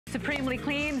Supremely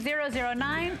Clean,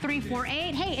 009348.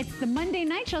 Hey, it's the Monday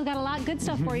Night Show. Got a lot of good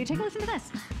stuff for you. Take a listen to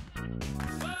this.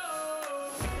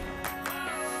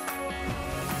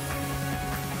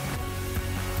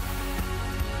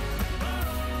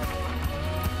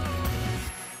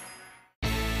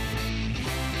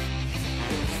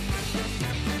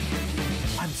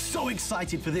 I'm so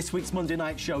excited for this week's Monday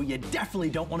Night Show. You definitely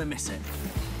don't want to miss it.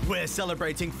 We're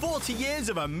celebrating 40 years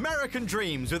of American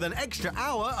dreams with an extra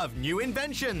hour of new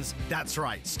inventions. That's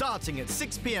right, starting at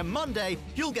 6 p.m. Monday,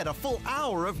 you'll get a full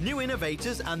hour of new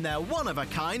innovators and their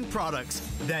one-of-a-kind products.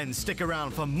 Then stick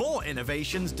around for more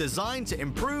innovations designed to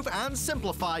improve and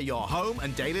simplify your home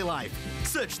and daily life.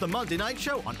 Search the Monday Night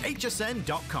Show on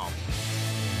hsn.com.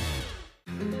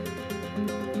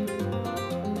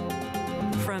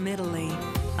 From Italy,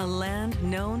 a land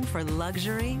known for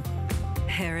luxury,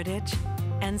 heritage,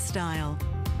 and style,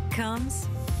 comes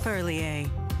Perlier.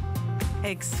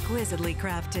 Exquisitely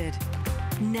crafted,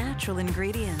 natural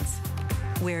ingredients,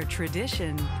 where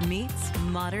tradition meets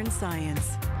modern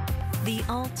science. The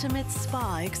ultimate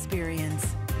spa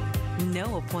experience.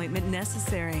 No appointment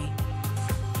necessary.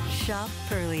 Shop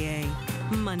Perlier,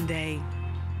 Monday.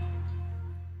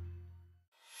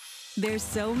 There's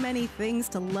so many things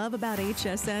to love about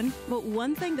HSN, but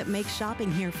one thing that makes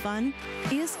shopping here fun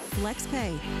is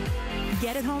FlexPay.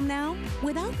 Get it home now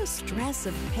without the stress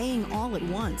of paying all at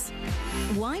once.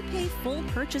 Why pay full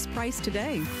purchase price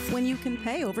today when you can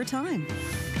pay over time?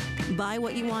 Buy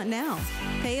what you want now,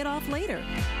 pay it off later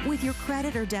with your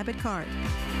credit or debit card.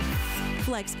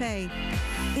 FlexPay.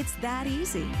 It's that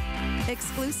easy.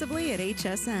 Exclusively at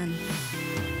HSN.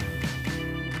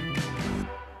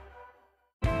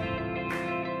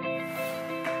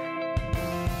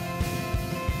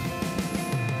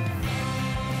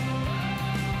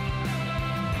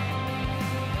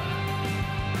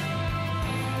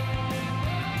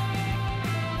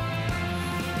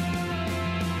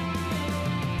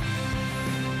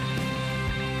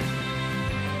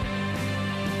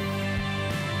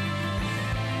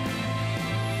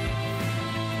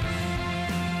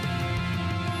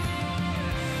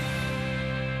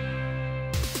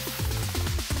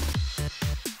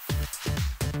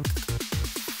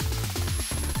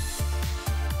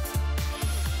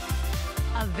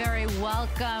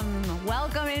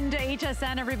 Welcome into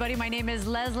HSN, everybody. My name is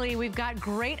Leslie. We've got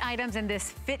great items in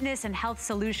this fitness and health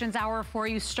solutions hour for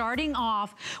you, starting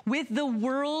off with the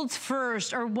world's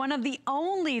first, or one of the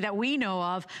only that we know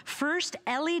of, first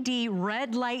LED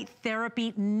red light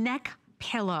therapy neck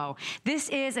pillow. This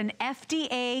is an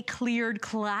FDA cleared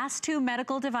class 2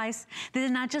 medical device. This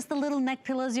is not just the little neck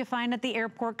pillows you find at the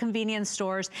airport convenience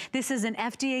stores. This is an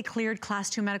FDA cleared class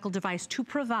 2 medical device to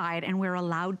provide, and we're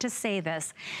allowed to say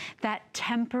this, that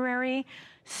temporary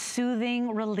soothing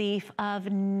relief of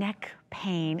neck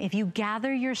pain. If you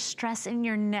gather your stress in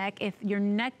your neck, if your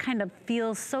neck kind of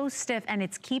feels so stiff and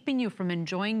it's keeping you from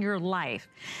enjoying your life,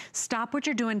 stop what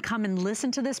you're doing, come and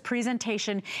listen to this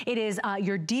presentation. It is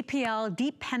your DPL,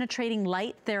 Deep Penetrating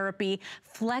Light Therapy,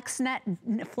 FlexNet,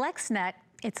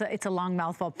 it's a long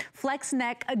mouthful. Flex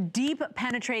Neck, a deep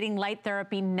penetrating light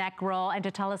therapy neck roll. And to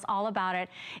tell us all about it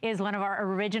is one of our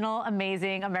original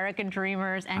amazing American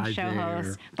dreamers and show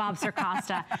hosts, Bob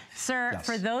Circosta. Sir,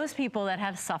 for those people that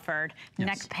have suffered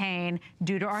neck pain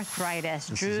due to arthritis,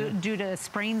 due to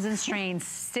sprains and strains,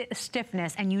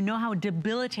 stiffness, and you know how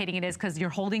debilitating it is because you're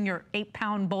holding your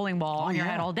 8-pound bowling ball on your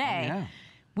head all day.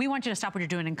 We want you to stop what you're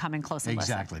doing and come in close and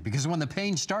listen. Exactly, because when the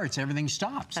pain starts, everything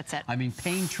stops. That's it. I mean,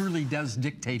 pain truly does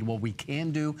dictate what we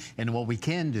can do and what we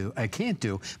can't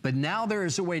do. But now there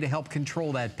is a way to help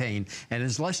control that pain. And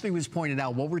as Leslie was pointed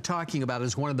out, what we're talking about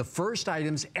is one of the first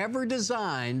items ever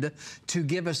designed to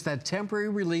give us that temporary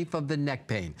relief of the neck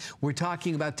pain. We're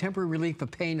talking about temporary relief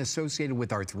of pain associated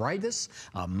with arthritis,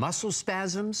 muscle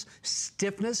spasms,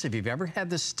 stiffness. If you've ever had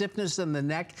the stiffness in the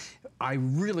neck, I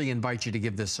really invite you to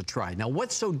give this a try. Now,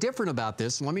 what's so different about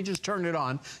this, and let me just turn it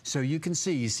on so you can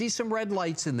see. You see some red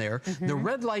lights in there. The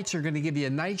red lights are going to give you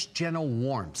a nice, gentle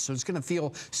warmth. So it's going to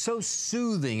feel so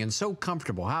soothing and so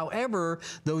comfortable. However,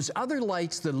 those other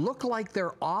lights that look like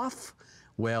they're off,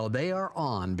 well, they are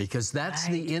on, because that's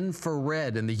the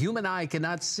infrared, and the human eye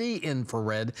cannot see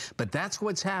infrared, but that's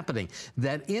what's happening.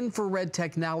 That infrared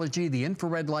technology, the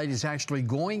infrared light, is actually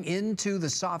going into the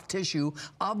soft tissue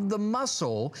of the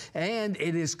muscle, and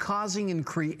it is causing and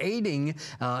creating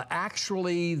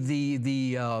actually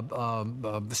the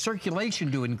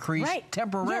circulation to increase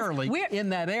temporarily in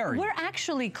that area. We're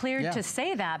actually cleared to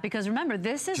say that, because remember,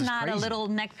 this is not a little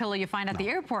neck pillow you find at the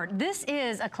airport. This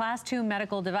is a Class 2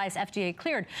 medical device, FDA cleared.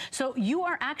 cleared. So you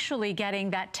are actually getting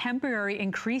that temporary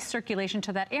increased circulation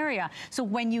to that area. So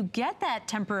when you get that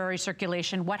temporary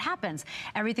circulation, what happens?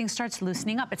 Everything starts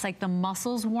loosening up. It's like the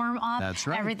muscles warm up. That's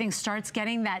right. Everything starts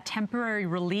getting that temporary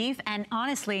relief. And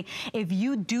honestly, if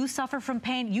you do suffer from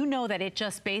pain, you know that it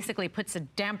just basically puts a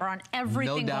damper on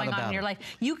everything going on in your life.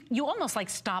 You almost like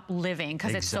stop living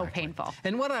because it's so painful.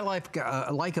 And what I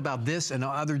like about this and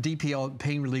other DPL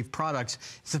pain relief products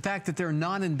is the fact that they're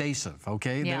non-invasive,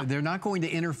 okay? Yeah. They're not going to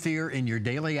interfere in your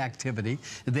daily activity.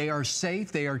 They are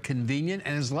safe, they are convenient,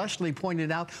 and as Leslie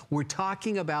pointed out, we're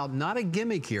talking about not a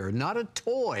gimmick here, not a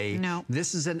toy. No.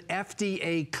 This is an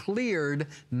FDA-cleared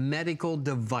medical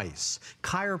device.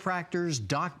 Chiropractors,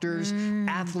 doctors,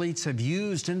 athletes have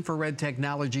used infrared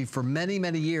technology for many,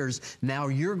 many years. Now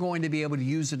you're going to be able to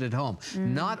use it at home.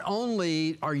 Not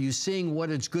only are you seeing what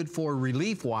it's good for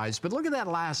relief-wise, but look at that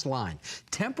last line.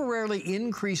 Temporarily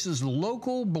increases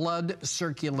local blood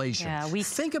circulation. Yeah,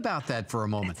 think about that for a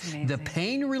moment. The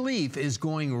pain relief is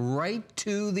going right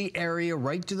to the area,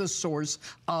 right to the source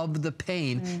of the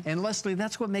pain. And Leslie,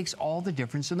 that's what makes all the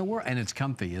difference in the world. And it's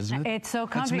comfy, isn't it? It's so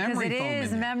comfy because it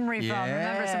is memory foam.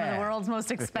 Remember, some of the world's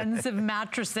most expensive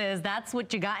mattresses. That's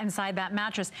what you got inside that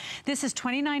mattress. This is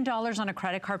 $29 on a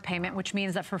credit card payment, which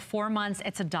means that for 4 months,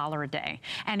 it's $1 a day.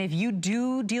 And if you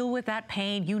do deal with that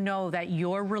pain, you know that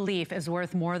your relief is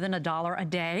worth more than $1 a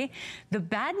day. The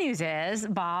bad news is,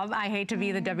 Bob, I hate to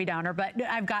be the Debbie Downer, but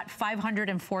I've got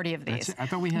 540 of these. I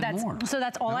thought we had more. So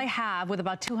that's all I have, with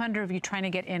about 200 of you trying to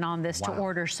get in on this to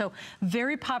order. So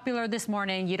very popular this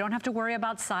morning. You don't have to worry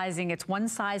about sizing. It's one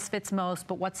size fits most,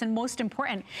 but what's most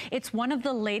important, it's one of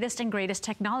the latest and greatest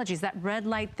technologies, that red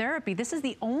light therapy. This is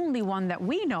the only one that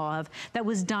we know of that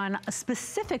was done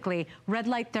specifically red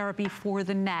light therapy for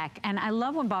the neck. And I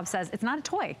love when Bob says it's not a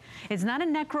toy. It's not a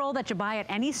neck roll that you buy at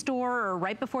any store or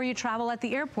right before you travel at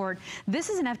the airport. This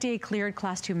is an FDA cleared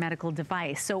Class 2 medical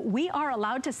device. So we are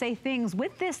allowed to say things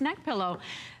with this neck pillow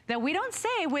that we don't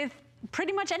say with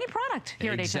pretty much any product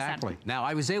here at HSN. Exactly. Now,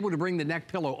 I was able to bring the neck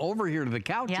pillow over here to the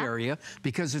couch area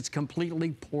because it's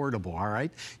completely portable, all right?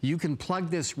 You can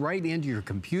plug this right into your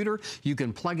computer. You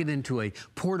can plug it into a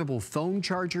portable phone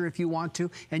charger if you want to,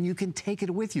 and you can take it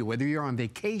with you, whether you're on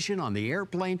vacation, on the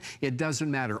airplane, it doesn't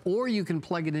matter. Or you can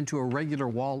plug it into a regular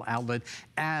wall outlet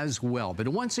as well. But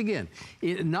once again,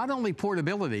 not only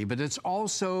portability, but it's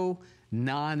also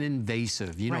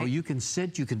non-invasive. You know, you can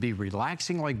sit, you could be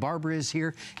relaxing like Barbara is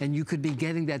here, and you could be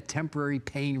getting that temporary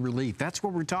pain relief. That's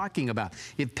what we're talking about.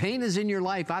 If pain is in your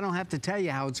life, I don't have to tell you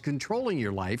how it's controlling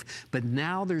your life, but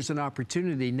now there's an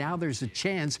opportunity, now there's a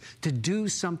chance to do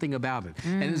something about it.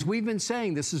 And as we've been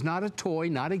saying, this is not a toy,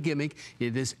 not a gimmick.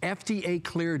 It is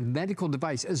FDA-cleared medical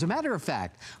device. As a matter of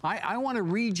fact, I want to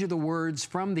read you the words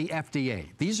from the FDA.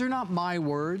 These are not my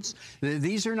words.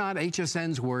 These are not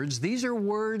HSN's words. These are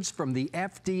words from the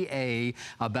FDA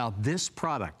about this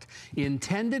product.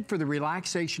 Intended for the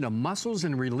relaxation of muscles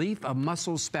and relief of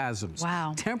muscle spasms.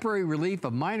 Wow. Temporary relief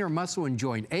of minor muscle and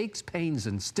joint aches, pains,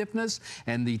 and stiffness,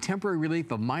 and the temporary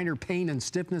relief of minor pain and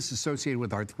stiffness associated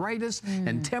with arthritis,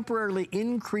 and temporarily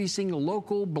increasing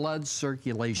local blood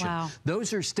circulation. Wow.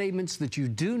 Those are statements that you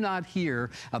do not hear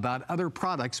about other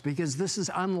products because this is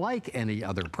unlike any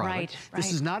other product.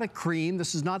 This is not a cream.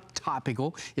 This is not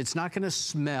topical. It's not going to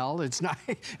smell. It's not,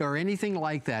 or anything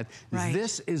like that.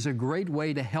 This is a great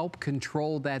way to help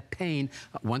control that pain,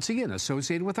 once again,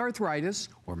 associated with arthritis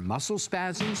or muscle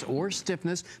spasms or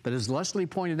stiffness. But as Leslie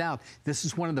pointed out, this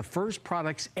is one of the first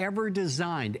products ever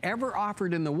designed, ever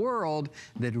offered in the world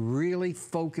that really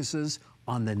focuses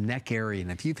on the neck area. And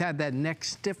if you've had that neck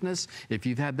stiffness, if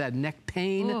you've had that neck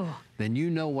pain, then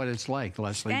you know what it's like,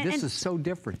 Leslie. This is so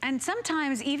different. And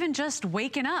sometimes even just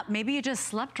waking up, maybe you just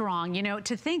slept wrong, you know,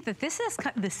 to think that this is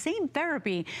the same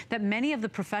therapy that many of the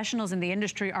professionals in the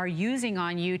industry are using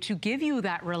on you to give you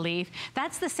that relief.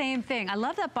 That's the same thing. I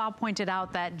love that Bob pointed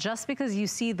out that just because you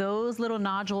see those little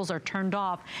nodules are turned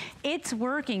off, it's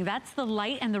working. That's the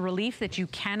light and the relief that you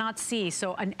cannot see.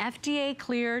 So an FDA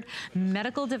cleared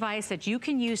medical device that you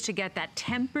can use to get that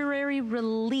temporary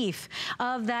relief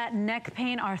of that neck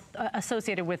pain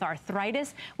associated with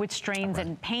arthritis, with strains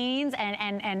and pains,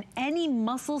 and any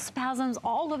muscle spasms,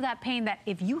 all of that pain that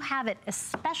if you have it,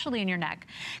 especially in your neck,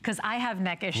 because I have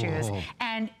neck issues,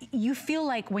 and you feel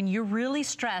like when you're really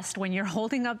stressed, when you're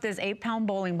holding up this 8-pound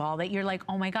bowling ball, that you're like,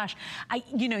 oh my gosh,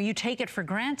 you know, you take it for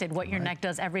granted what your neck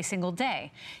does every single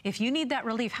day. If you need that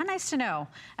relief, how nice to know,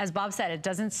 as Bob said, it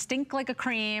doesn't stink like a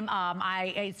cream,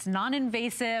 it's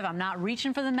non-invasive, I'm not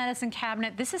reaching for the medicine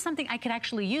cabinet. This is something I could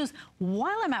actually use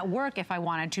while I'm at work if I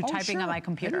wanted to, typing sure. on my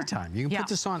computer. Anytime. You can put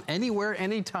this on anywhere,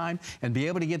 anytime, and be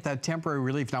able to get that temporary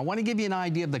relief. Now, I want to give you an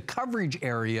idea of the coverage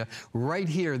area right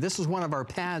here. This is one of our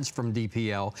pads from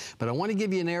DPL, but I want to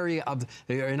give you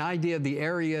an idea of the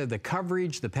area, the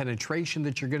coverage, the penetration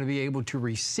that you're going to be able to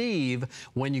receive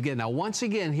when you get. Now, once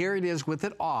again, here it is with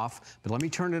it off, but let me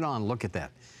turn it on. Look at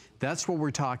that. That's what we're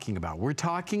talking about. We're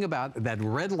talking about that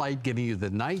red light giving you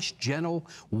the nice, gentle,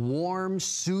 warm,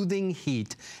 soothing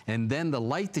heat. And then the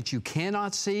light that you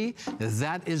cannot see,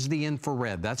 that is the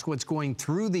infrared. That's what's going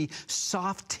through the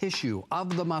soft tissue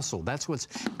of the muscle. That's what's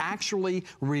actually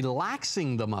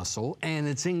relaxing the muscle, and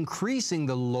it's increasing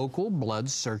the local blood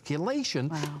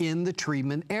circulation in the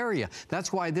treatment area.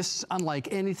 That's why this is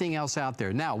unlike anything else out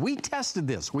there. Now, we tested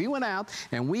this. We went out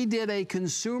and we did a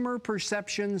consumer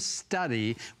perception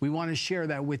study. We want to share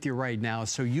that with you right now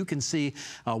so you can see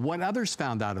what others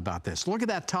found out about this. Look at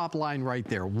that top line right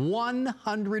there.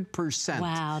 100%.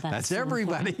 Wow, that's so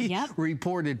everybody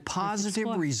reported positive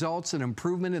results and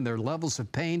improvement in their levels of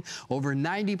pain. Over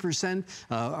 90%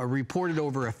 reported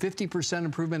over a 50%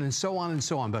 improvement, and so on and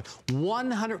so on. But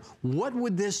 100, what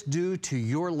would this do to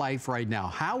your life right now?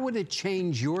 How would it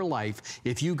change your life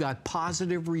if you got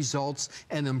positive results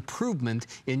and improvement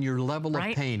in your level of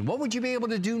pain? What would you be able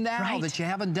to do now that you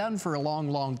haven't done for a long,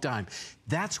 long time?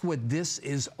 That's what this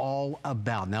is all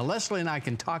about. Now, Leslie and I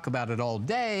can talk about it all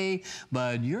day,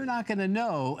 but you're not going to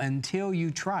know until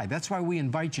you try. That's why we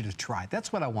invite you to try.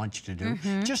 That's what I want you to do.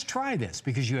 Just try this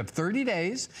because you have 30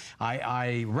 days.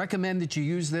 I recommend that you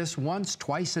use this once,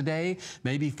 twice a day,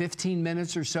 maybe 15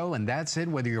 minutes or so, and that's it.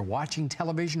 Whether you're watching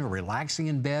television or relaxing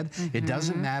in bed, it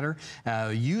doesn't matter.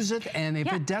 Use it, and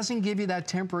if it doesn't give you that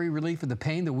temporary relief of the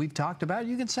pain that we've talked about,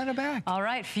 you can send it back. All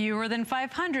right, fewer than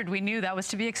 500. We knew that was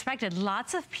to be expected. Lots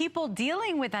of people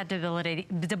dealing with that debilitating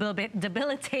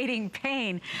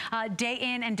pain day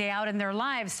in and day out in their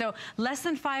lives. So less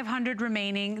than 500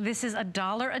 remaining. This is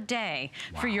 $1 a day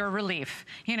for your relief.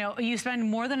 You know, you spend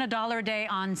more than $1 a day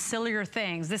on sillier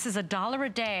things. This is $1 a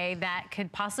day that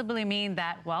could possibly mean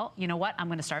that, well, you know what? I'm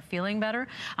going to start feeling better.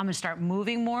 I'm going to start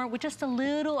moving more with just a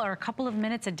little or a couple of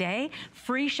minutes a day.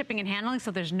 Free shipping and handling, so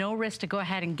there's no risk to go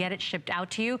ahead and get it shipped out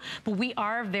to you. But we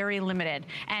are very limited.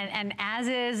 And as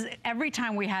is every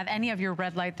time we have any of your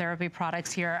red light therapy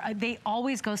products here, they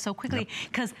always go so quickly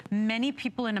because many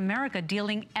people in America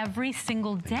dealing every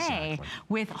single day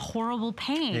with horrible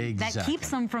pain that keeps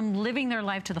them from living their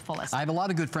life to the fullest. I have a lot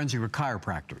of good friends who are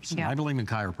chiropractors. I believe in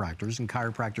chiropractors, and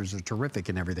chiropractors are terrific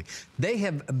in everything. They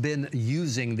have been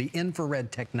using the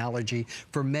infrared technology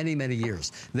for many, many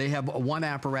years. They have one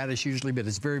apparatus usually, but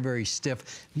it's very, very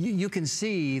stiff. You can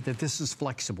see that this is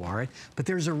flexible, all right? But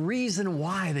there's a reason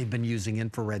why they've been using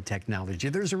infrared technology.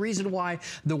 There's a reason why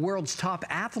the world's top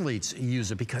athletes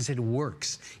use it, because it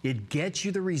works. It gets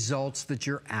you the results that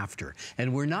you're after.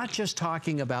 And we're not just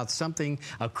talking about something,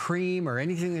 a cream or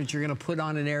anything that you're going to put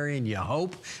on an area and you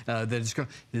hope that it's going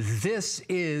to. This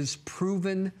is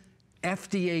proven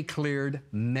FDA-cleared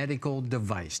medical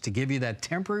device to give you that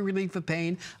temporary relief of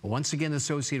pain, once again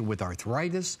associated with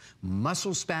arthritis,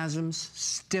 muscle spasms,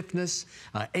 stiffness,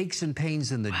 aches and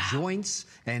pains in the joints.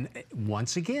 And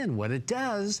once again, what it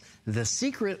does, the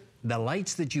secret, the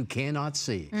lights that you cannot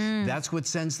see. That's what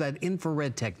sends that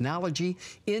infrared technology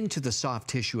into the soft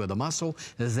tissue of the muscle.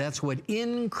 That's what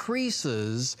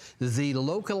increases the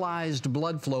localized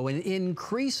blood flow and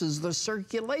increases the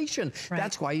circulation.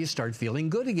 That's why you start feeling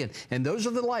good again. And those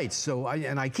are the lights. So,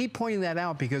 I keep pointing that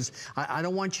out because I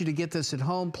don't want you to get this at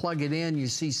home, plug it in, you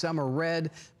see some are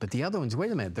red, but the other ones, wait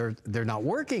a minute, they're not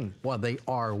working. Well, they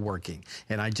are working.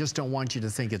 And I just don't want you to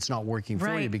think it's not working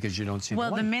for you because you don't see the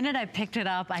light. Well, the minute I picked it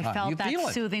up, I felt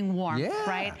that soothing warmth,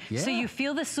 right? So you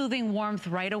feel the soothing warmth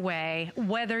right away,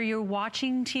 whether you're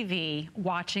watching TV,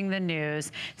 watching the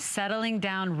news, settling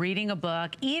down, reading a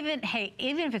book, even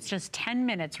if it's just 10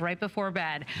 minutes right before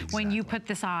bed, when you put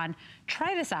this on,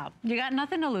 try this out. You got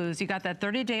nothing to lose. You got that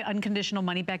 30-day unconditional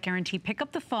money-back guarantee. Pick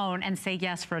up the phone and say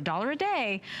yes for $1 a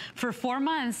day for 4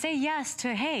 months. Say yes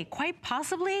to, hey, quite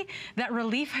possibly that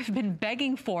relief I've been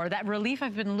begging for, that relief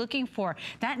I've been looking for,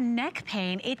 that neck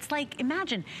pain. It's like,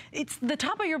 imagine, it's the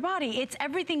top of your body. It's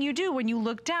everything you do when you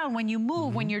look down, when you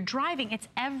move, when you're driving. It's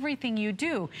everything you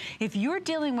do. If you're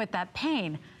dealing with that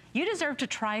pain, you deserve to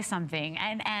try something.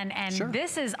 And Sure.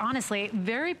 this is honestly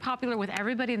very popular with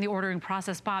everybody in the ordering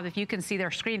process. Bob, if you can see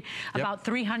their screen, about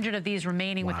 300 of these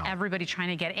remaining with everybody trying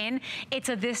to get in. It's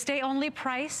a this day only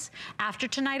price. After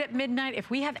tonight at midnight, if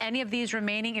we have any of these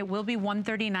remaining, it will be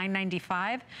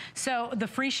 $139.95. So the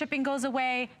free shipping goes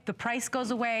away, the price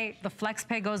goes away, the flex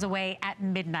pay goes away at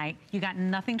midnight. You got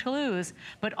nothing to lose,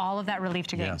 but all of that relief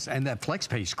to gain. Yes, and that flex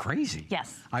pay is crazy.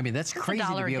 Yes. I mean, that's crazy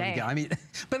to be able to get. I mean,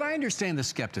 but I understand the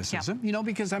skepticism, you know,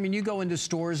 because I mean, you go into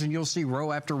stores and you'll see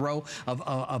row after row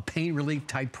of pain relief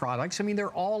type products. I mean,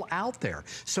 they're all out there.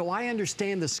 So I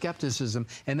understand the skepticism,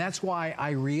 and that's why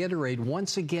I reiterate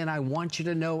once again, I want you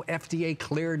to know FDA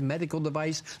cleared medical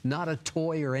device, not a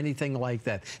toy or anything like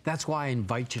that. That's why I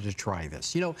invite you to try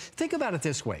this. You know, think about it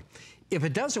this way. If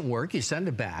it doesn't work, you send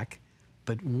it back,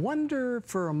 but wonder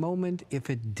for a moment if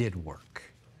it did work.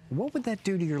 What would that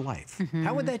do to your life?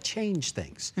 How would that change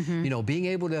things? You know, being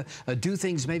able to do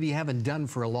things maybe you haven't done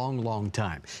for a long, long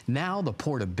time. Now, the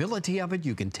portability of it,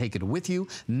 you can take it with you.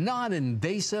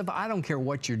 Non-invasive, I don't care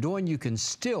what you're doing, you can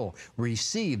still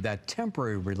receive that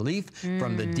temporary relief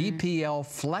from the DPL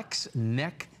Flex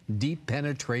Neck Deep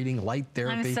Penetrating Light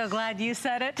Therapy. I'm so glad you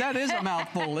said it. That is a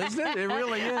mouthful, isn't it? It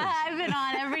really is. I've been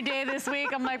on every day this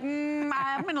week. I'm like,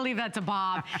 I'm going to leave that to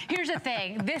Bob. Here's the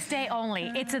thing. This day only.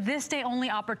 It's a this day only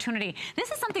opportunity.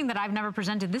 This is something that I've never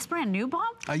presented. This brand new,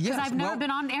 Bob? Yes. Because I've never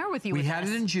been on air with you. We had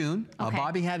it in June. Okay.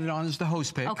 Bobby had it on as the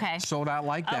host pick. Okay. Sold out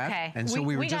like that. Okay. And so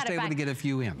we were just able to get a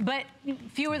few in. But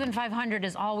fewer than 500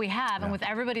 is all we have. And with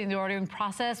everybody in the ordering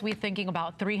process, we're thinking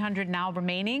about 300 now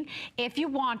remaining. If you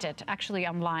want it, actually,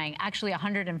 I'm lying. Actually,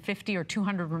 150 or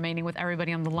 200 remaining with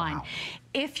everybody on the line. Wow.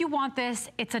 If you want this,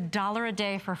 it's $1 a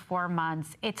day for 4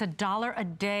 months. It's $1 a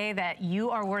day that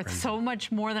you are worth so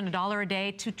much more than $1 a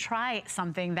day to try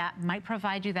something that might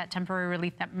provide you that temporary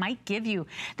relief, that might give you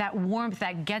that warmth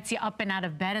that gets you up and out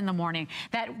of bed in the morning,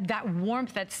 that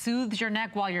warmth that soothes your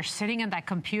neck while you're sitting in that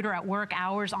computer at work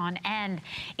hours on end.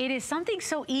 It is something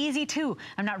so easy too.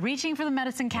 I'm not reaching for the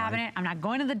medicine cabinet. I'm not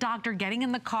going to the doctor, getting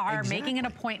in the car, making an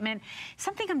appointment.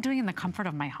 Something I'm doing in the comfort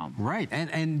of my home. Right,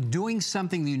 and doing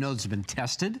something that you know has been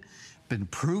tested, been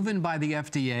proven by the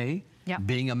FDA,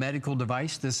 being a medical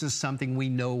device, this is something we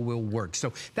know will work.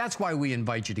 So that's why we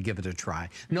invite you to give it a try.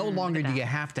 No longer do you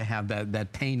have to have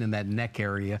that pain in that neck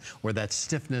area or that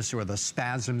stiffness or the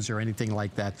spasms or anything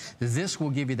like that. This will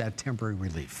give you that temporary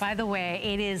relief. By the way,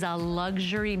 it is a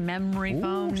luxury memory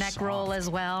foam neck roll as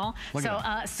well. So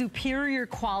superior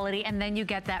quality, and then you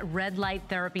get that red light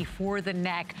therapy for the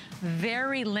neck.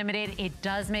 Very limited. It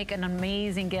does make an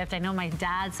amazing gift. I know my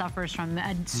dad suffers from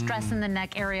stress in the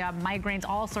neck area, migraines,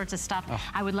 all sorts of stuff.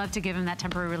 I would love to give him that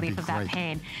temporary relief of that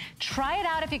pain. Try it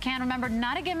out if you can. Remember,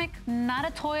 not a gimmick, not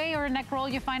a toy or a neck roll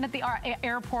you find at the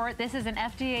airport. This is an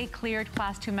FDA cleared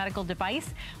Class 2 medical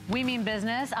device. We mean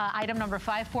business. Item number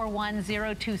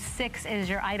 541026 is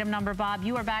your item number, Bob.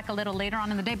 You are back a little later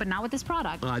on in the day, but not with this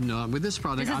product. No, with this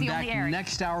product. I'm back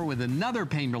next hour with another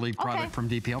pain relief product from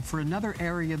DPL for another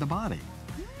area of the body.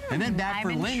 And then back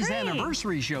for Lynn's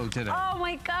anniversary show today. Oh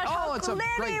my gosh, it's a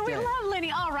great day. We love Linny.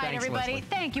 All right, Thanks, everybody. Leslie.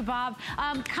 Thank you, Bob.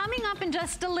 Coming up in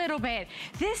just a little bit,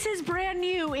 this is brand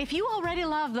new. If you already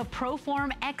love the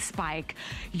ProForm X Bike,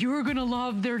 you're gonna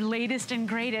love their latest and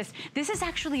greatest. This is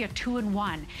actually a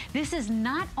 2-in-1. This is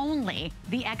not only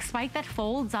the X Bike that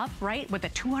folds up, right, with a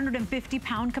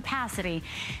 250-pound capacity.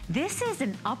 This is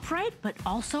an upright, but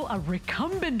also a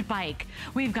recumbent bike.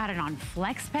 We've got it on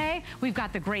FlexPay. We've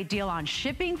got the great deal on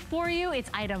shipping for you.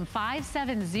 It's item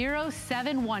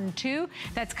 570712.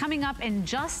 That's coming up in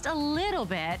just a little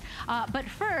bit. But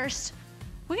first,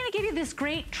 we're gonna give you this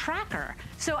great tracker.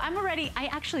 So I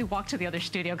actually walked to the other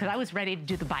studio because I was ready to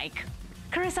do the bike.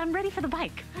 Carissa, I'm ready for the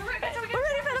bike. We're ready for the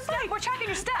bike. We're tracking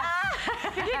your steps.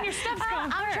 You're getting your steps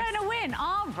going first. I'm trying to win.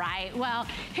 All right. Well,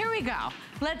 here we go.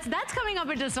 That's coming up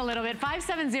in just a little bit.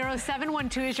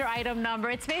 570712 is your item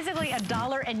number. It's basically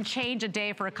 $1 and change a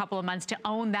day for a couple of months to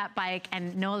own that bike,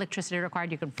 and no electricity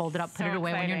required. You can fold it up, put it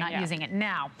away when you're not using it.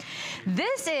 Now,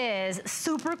 this is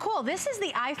super cool. This is the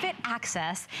iFit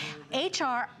Access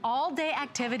HR all-day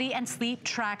activity and sleep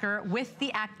tracker with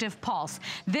the Active Pulse.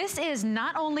 This is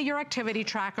not only your activity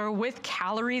tracker with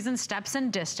calories and steps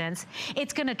and distance.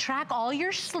 It's going to track all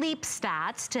your sleep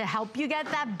stats to help you get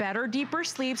that better, deeper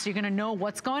sleep, so you're going to know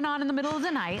what's going on in the middle of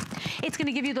the night. It's going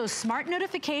to give you those smart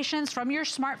notifications from your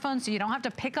smartphone, so you don't have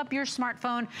to pick up your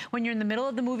smartphone when you're in the middle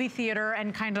of the movie theater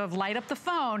and kind of light up the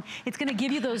phone. It's going to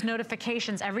give you those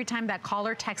notifications every time that call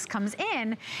or text comes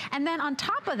in. And then on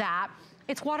top of that,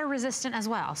 it's water resistant as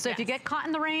well. So if you get caught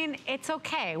in the rain, it's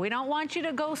okay. We don't want you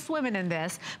to go swimming in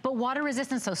this, but water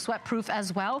resistant, so sweat proof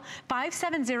as well.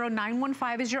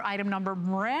 570915 is your item number.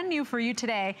 Brand new for you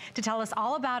today. To tell us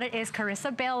all about it is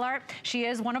Carissa Baylart. She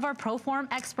is one of our ProForm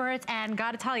experts, and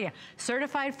gotta tell you,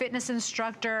 certified fitness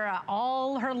instructor,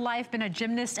 all her life been a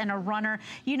gymnast and a runner.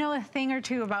 You know a thing or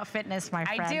two about fitness, my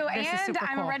friend. I do, this and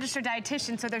I'm cool. a registered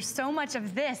dietitian, so there's so much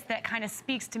of this that kind of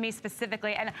speaks to me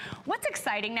specifically. And what's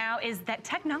exciting now is that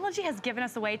technology has given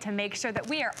us a way to make sure that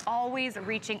we are always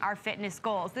reaching our fitness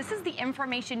goals. This is the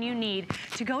information you need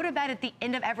to go to bed at the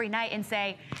end of every night and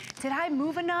say, did I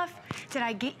move enough? Did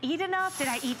I eat enough? Did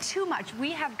I eat too much? We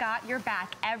have got your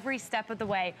back every step of the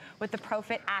way with the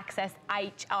ProFit Access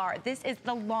HR. This is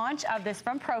the launch of this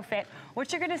from ProFit.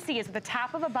 What you're gonna see is at the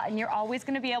tap of a button, you're always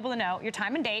gonna be able to know your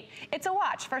time and date. It's a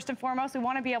watch, first and foremost. We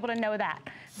wanna be able to know that.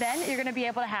 Then you're gonna be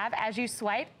able to have, as you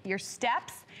swipe, your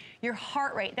steps, your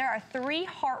heart rate. There are 3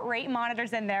 heart rate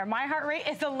monitors in there. My heart rate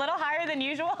is a little higher than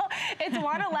usual. It's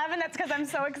 111. That's because I'm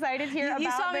so excited here about this.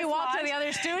 You saw me walk launch. to the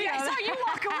other studio. Yeah, I saw you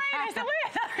walk away, and I said, wait, I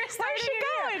thought we were starting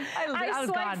going? I was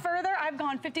swiped gone. further. I've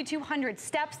gone 5,200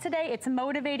 steps today. It's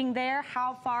motivating there.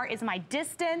 How far is my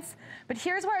distance? But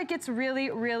here's where it gets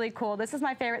really, really cool. This is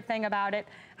my favorite thing about it.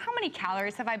 How many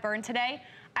calories have I burned today?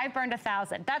 I burned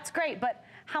 1,000. That's great, but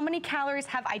how many calories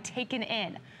have I taken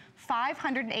in?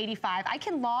 585. I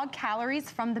can log calories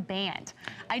from the band.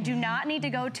 I do not need to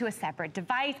go to a separate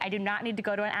device. I do not need to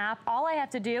go to an app. All I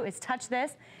have to do is touch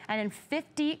this, and in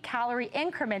 50 calorie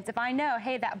increments, if I know,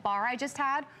 hey, that bar I just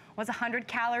had was 100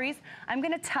 calories, I'm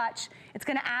gonna touch, it's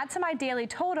gonna add to my daily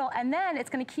total, and then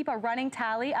it's gonna keep a running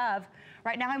tally of,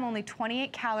 right now I'm only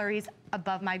 28 calories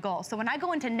above my goal. So when I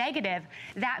go into negative,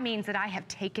 that means that I have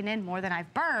taken in more than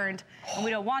I've burned, and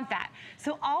we don't want that.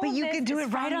 So all of this you can do it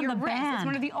right on the band. It's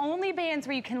one of the only bands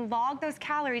where you can log those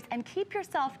calories and keep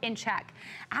yourself in check.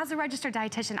 As a registered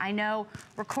dietitian, I know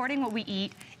recording what we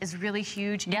eat is really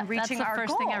huge in reaching our goals. That's the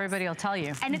first thing everybody will tell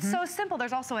you. And it's so simple.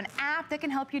 There's also an app that can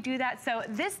help you do that. So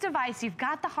this device, you've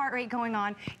got the heart rate going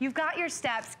on, you've got your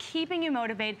steps keeping you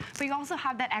motivated, but you also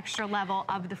have that extra level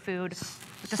of the food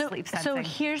with the sleep sensing. So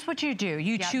here's what you do.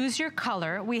 You choose your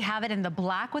color. We have it in the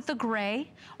black with the gray,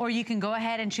 or you can go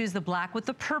ahead and choose the black with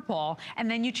the purple, and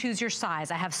then you choose your size.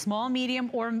 I have small,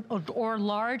 medium, or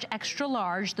large, extra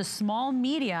large. The small,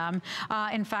 medium,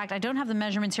 in fact, I don't have the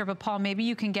measurements here, but Paul, maybe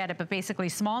you can get it, but basically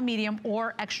small, medium,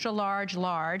 or extra large,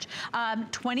 large.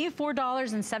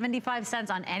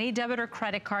 $24.75 on any debit or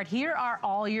credit card. Here are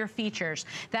all your features.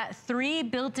 That 3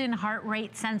 built-in heart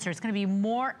rate sensor. It's gonna be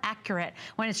more accurate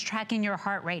when it's tracking your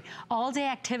heart rate. All-day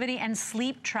activity and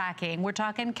sleep tracking. We're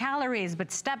talking calories,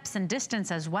 but steps and distance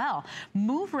as well.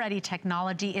 Move Ready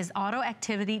technology is auto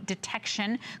activity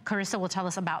detection. Carissa will tell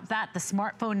us about that. The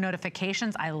smartphone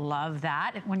notifications, I love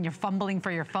that. When you're fumbling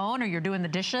for your phone or you're doing the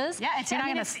dishes, you're not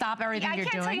gonna stop everything you're doing.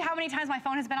 I can't tell you how many times my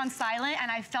phone has been on silent and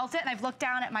I felt it and I've looked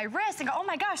down at my wrist and go, oh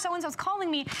my gosh, so-and-so's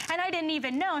calling me and I didn't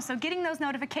even know. So getting those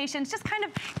notifications just kind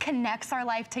of connects our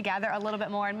life together a little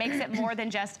bit more and makes it more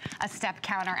than just a step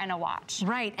counter and a watch.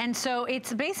 Right, and so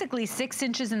it's basically 6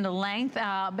 inches in the length,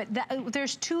 but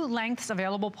there's 2 lengths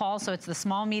available, Paul, so it's the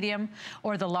small, medium,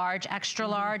 or the large, extra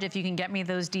large, if you can get me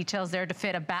those details there to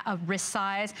fit a wrist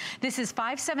size. This is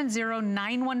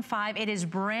 570915. It is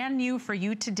brand new for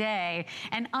you today,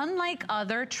 and unlike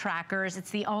other trackers, it's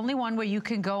the only one where you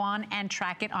can go on and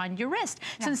track it on your wrist.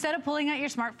 So instead of pulling out your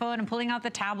smartphone and pulling out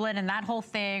the tablet and that whole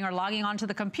thing, or logging onto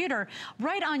the computer,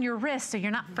 right on your wrist so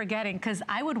you're not forgetting, because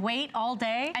I would wait all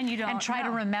day and try to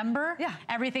remember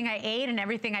everything I ate and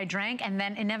everything I drank, and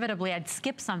then inevitably I'd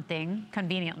skip something,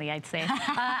 conveniently I'd say,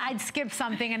 I'd skip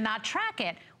something and not track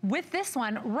it. With this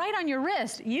one, right on your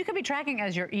wrist, you could be tracking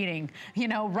as you're eating, you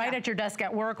know, right at your desk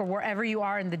at work or wherever you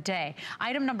are in the day.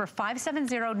 Item number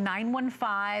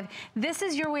 570915. This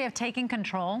is your way of taking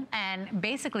control and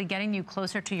basically getting you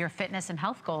closer to your fitness and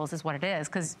health goals is what it is,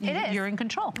 because you're in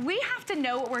control. We have to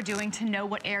know what we're doing to know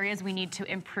what areas we need to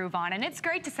improve on. And it's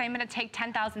great to say I'm gonna take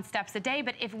 10,000 steps a day,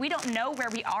 but if we don't know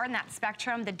where we are in that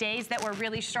spectrum, the days that we're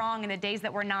really strong and the days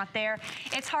that we're not there,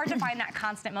 it's hard to find that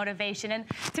constant motivation. And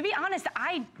to be honest,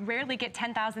 I rarely get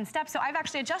 10,000 steps, so I've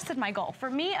actually adjusted my goal. For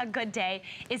me, a good day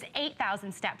is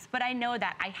 8,000 steps, but I know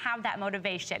that I have that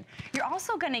motivation. You're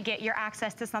also gonna get your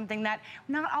access to something that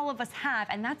not all of us have,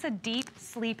 and that's a deep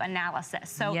sleep analysis.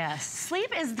 So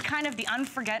sleep is kind of the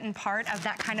unforgotten part of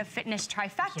that kind of fitness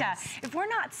trifecta. If we're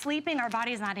not sleeping, our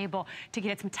body is not able to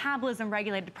get its metabolism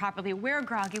regulated properly. We're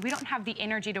groggy, we don't have the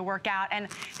energy to work out, and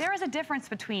there is a difference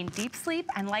between deep sleep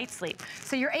and light sleep.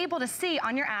 So you're able to see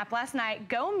on your app last night,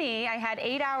 go me, I had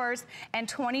 8 8 hours and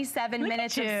 27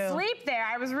 minutes of sleep there.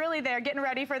 I was really there getting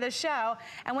ready for the show.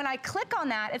 And when I click on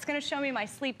that, it's gonna show me my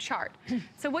sleep chart.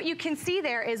 So what you can see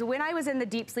there is when I was in the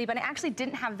deep sleep, and I actually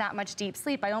didn't have that much deep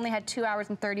sleep. I only had 2 hours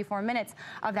and 34 minutes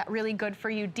of that really good for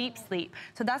you deep sleep.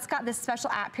 So that's got this special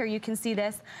app here. You can see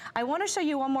this. I wanna show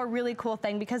you one more really cool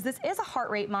thing because this is a heart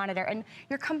rate monitor and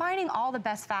you're combining all the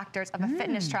best factors of a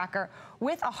fitness tracker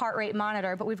with a heart rate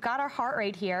monitor. But we've got our heart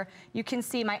rate here. You can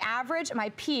see my average, my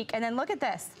peak, and then look at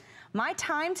this. My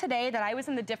time today that I was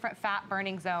in the different fat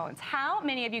burning zones. How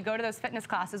many of you go to those fitness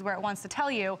classes where it wants to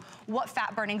tell you what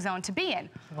fat burning zone to be in?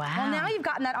 Wow. Well, now you've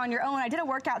gotten that on your own. I did a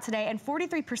workout today and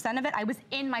 43% of it, I was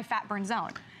in my fat burn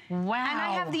zone. Wow. And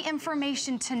I have the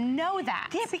information to know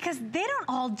that. Yeah, because they don't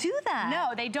all do that.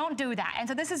 No, they don't do that. And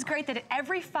so this is great that at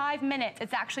every 5 minutes,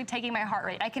 it's actually taking my heart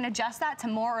rate. I can adjust that to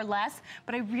more or less,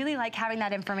 but I really like having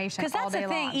that information all day long. Because that's the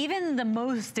thing, even the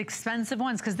most expensive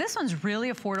ones, because this one's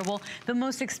really affordable, the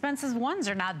most expensive ones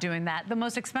are not doing that. The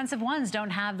most expensive ones don't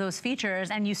have those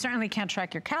features, and you certainly can't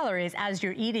track your calories as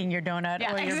you're eating your donut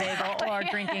or your bagel or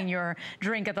drinking your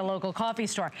drink at the local coffee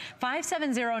store.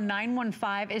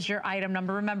 570-915 is your item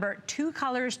number. Remember, 2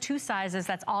 colors, 2 sizes.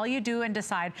 That's all you do and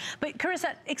decide. But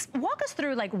Carissa, walk us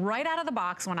through, like, right out of the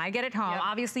box when I get it home.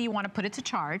 Obviously, you want to put it to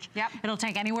charge. It'll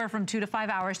take anywhere from 2 to 5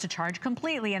 hours to charge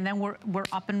completely, and then we're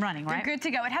up and running, right? You're good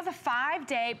to go. It has a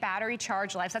 5-day battery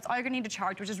charge life. So that's all you're going to need to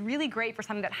charge, which is really great for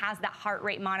something that has that heart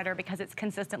rate monitor because it's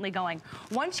consistently going.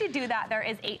 Once you do that, there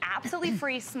is a absolutely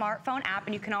free smartphone app,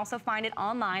 and you can also find it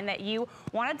online that you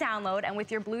want to download. And with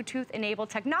your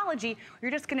Bluetooth-enabled technology, you're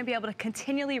just going to be able to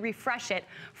continually refresh it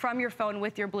from your phone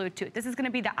with your Bluetooth. This is going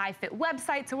to be the iFit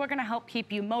website, so we're going to help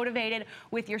keep you motivated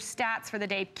with your stats for the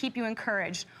day, keep you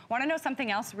encouraged. Want to know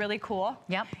something else really cool?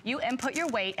 You input your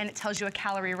weight and it tells you a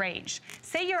calorie range.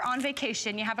 Say you're on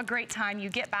vacation, you have a great time, you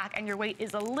get back and your weight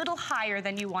is a little higher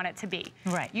than you want it to be.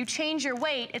 You change your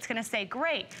weight, it's going to say,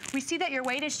 great, we see that your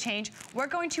weight has changed. We're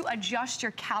going to adjust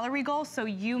your calorie goal so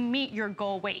you meet your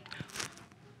goal weight.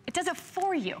 It does it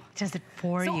for you. Does it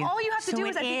for you. So all you have to do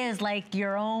is... So it is like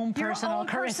your own personal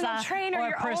trainer, or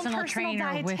your personal own personal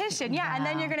dietitian. Yeah, and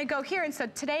then you're gonna go here. And so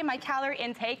today my calorie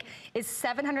intake is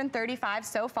 735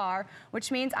 so far,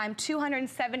 which means I'm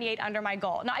 278 under my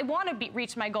goal. Now I wanna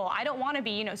reach my goal. I don't wanna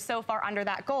be, so far under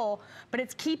that goal, but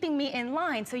it's keeping me in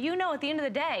line. So at the end of the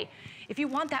day, if you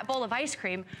want that bowl of ice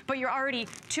cream, but you're already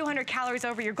 200 calories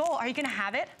over your goal, are you gonna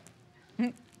have it?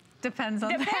 Depends on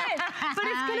that. But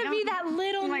it's going to be that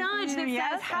little nudge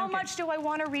that says, how much do I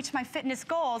want to reach my fitness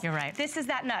goals? You're right. This is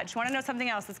that nudge. Want to know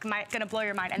something else that's going to blow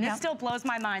your mind? And this still blows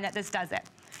my mind that this does it.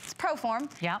 It's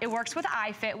ProForm. It works with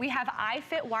iFit. We have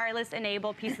iFit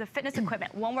wireless-enabled pieces of fitness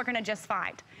equipment, one we're going to just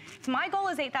find. So my goal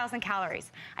is 8,000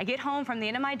 calories. I get home from the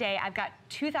end of my day, I've got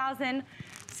 8,000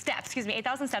 steps.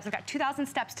 I've got 2,000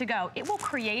 steps to go. It will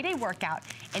create a workout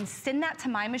and send that to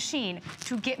my machine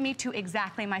to get me to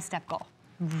exactly my step goal.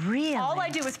 Really? All I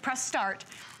do is press start.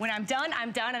 When I'm done,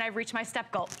 and I've reached my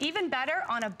step goal. Even better,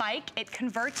 on a bike, it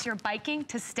converts your biking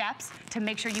to steps to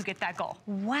make sure you get that goal.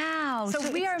 Wow.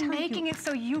 So we are making it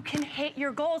so you can hit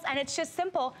your goals, and it's just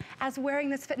simple as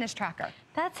wearing this fitness tracker.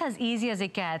 That's as easy as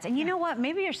it gets. And you know what?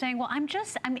 Maybe you're saying, well, I'm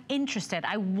interested.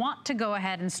 I want to go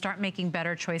ahead and start making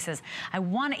better choices. I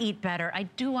want to eat better. I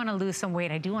do want to lose some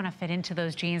weight. I do want to fit into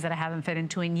those jeans that I haven't fit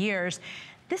into in years.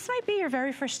 This might be your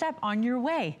very first step on your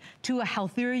way to a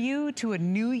healthier you, to a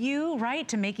new you, right?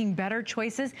 To making better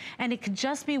choices. And it could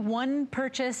just be one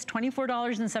purchase,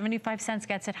 $24.75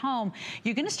 gets it home.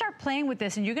 You're gonna start playing with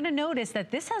this and you're gonna notice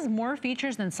that this has more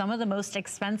features than some of the most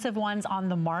expensive ones on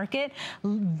the market.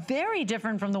 Very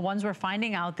different from the ones we're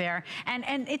finding out there. And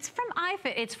it's from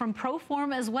iFit, it's from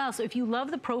ProForm as well. So if you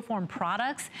love the ProForm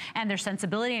products and their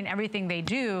sensibility and everything they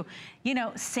do,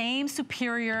 same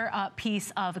superior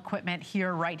piece of equipment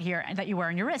here, right here, that you wear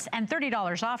on your wrist, and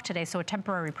 $30 off today, so a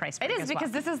temporary price break. It is,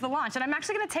 because this is the launch, and I'm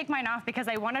actually gonna take mine off because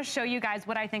I wanna show you guys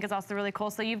what I think is also really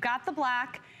cool. So you've got the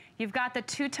black, you've got the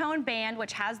two-tone band,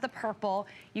 which has the purple.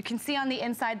 You can see on the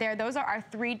inside there, those are our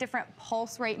 3 different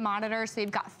pulse rate monitors. So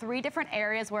you've got 3 different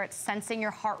areas where it's sensing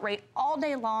your heart rate all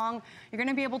day long. You're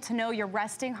gonna be able to know your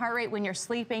resting heart rate when you're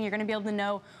sleeping. You're gonna be able to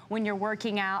know when you're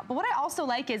working out. But what I also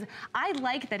like is, I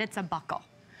like that it's a buckle.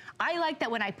 I like that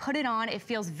when I put it on, it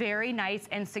feels very nice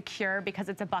and secure because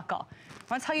it's a buckle. I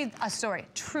want to tell you a story,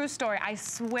 true story. I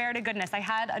swear to goodness, I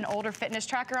had an older fitness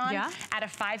tracker on at a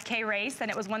 5K race, and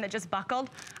it was one that just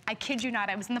buckled. I kid you not,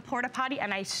 I was in the porta potty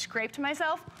and I scraped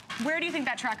myself. Where do you think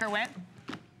that tracker went?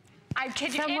 I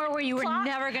kid you. Somewhere where you were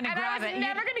never going to grab it.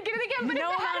 Never going to get it again. But no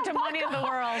amount of money in the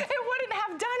world. It wouldn't have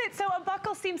have done it. So a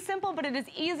buckle seems simple, but it is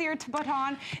easier to put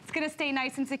on. It's gonna stay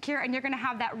nice and secure, and you're gonna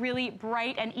have that really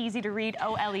bright and easy to read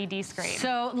OLED screen.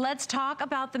 So let's talk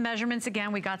about the measurements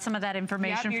again. We got some of that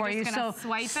information for you. So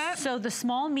swipe it. So the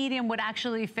small medium would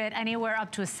actually fit anywhere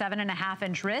up to a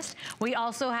 7.5-inch wrist. We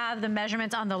also have the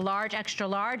measurements on the large, extra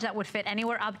large that would fit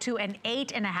anywhere up to an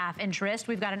 8.5-inch wrist.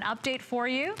 We've got an update for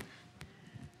you.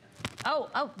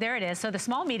 Oh, there it is. So the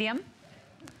small medium,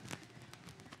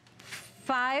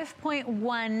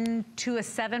 5.1 to a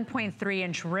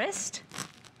 7.3-inch wrist.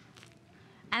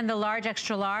 And the large,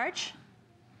 extra large,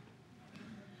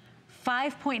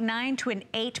 5.9 to an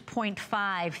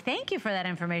 8.5. Thank you for that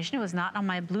information. It was not on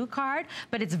my blue card,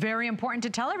 but it's very important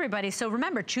to tell everybody. So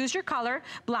remember, choose your color,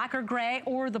 black or gray,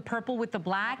 or the purple with the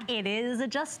black. It is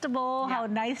adjustable. How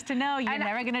nice to know. You're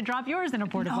never gonna drop yours in a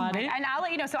porta potty. And I'll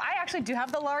let you know, so I actually do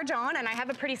have the large on, and I have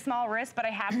a pretty small wrist, but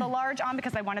I have the large on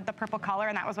because I wanted the purple color,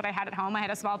 and that was what I had at home. I had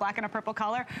a small black and a purple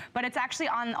color, but it's actually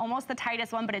on almost the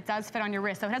tightest one, but it does fit on your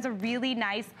wrist. So it has a really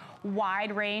nice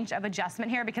wide range of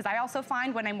adjustment here, because I also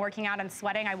find when I'm working out and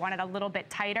sweating, I want it a little bit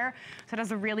tighter. So it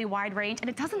has a really wide range, and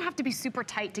it doesn't have to be super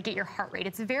tight to get your heart rate.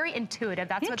 It's very intuitive.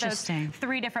 That's what those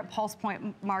 3 different pulse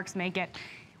point marks make it.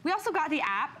 We also got the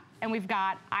app, and we've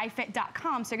got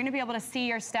ifit.com, so you're gonna be able to see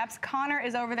your steps. Connor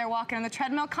is over there walking on the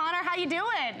treadmill. Connor, how you doing?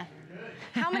 Good.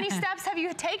 How many steps have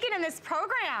you taken in this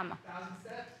program? 1,000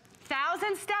 steps.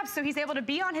 1,000 steps, so he's able to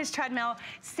be on his treadmill,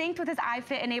 synced with his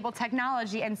iFit-enabled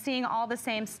technology, and seeing all the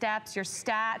same steps, your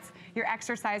stats, your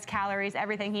exercise calories,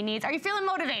 everything he needs. Are you feeling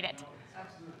motivated?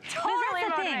 Totally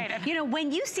motivated. You know,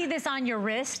 when you see this on your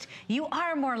wrist, you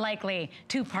are more likely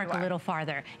to park a little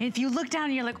farther. If you look down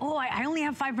and you're like, oh, I only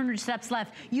have 500 steps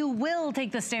left, you will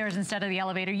take the stairs instead of the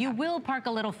elevator. You will park a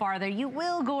little farther. You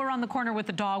will go around the corner with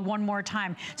the dog one more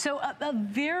time. So a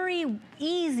very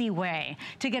easy way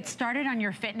to get started on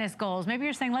your fitness goals. Maybe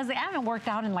you're saying, Leslie, I haven't worked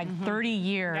out in like 30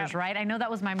 years, right? I know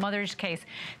that was my mother's case.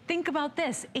 Think about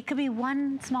this. It could be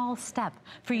one small step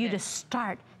for you to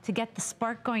start, to get the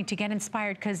spark going, to get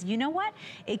inspired, because you know what?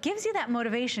 It gives you that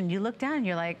motivation. You look down and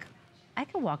you're like, I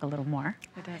could walk a little more.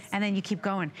 It does. And then you keep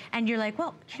going. And you're like,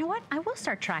 well, you know what? I will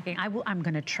start tracking. I'm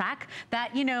gonna track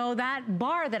that, you know, that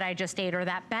bar that I just ate or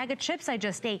that bag of chips I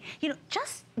just ate. You know,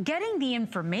 just getting the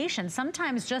information,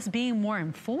 sometimes just being more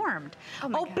informed,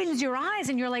 opens your eyes,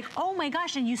 and you're like, oh my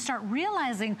gosh, and you start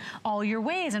realizing all your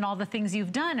ways and all the things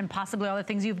you've done and possibly all the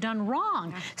things you've done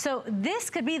wrong. So this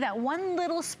could be that one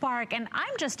little spark, and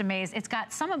I'm just amazed. It's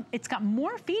got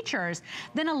more features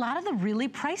than a lot of the really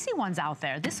pricey ones out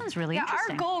there. This one's really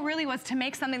interesting. Our goal really was to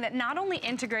make something that not only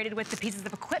integrated with the pieces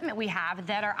of equipment we have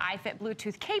that are iFit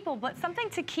Bluetooth capable, but something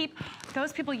to keep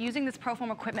those people using this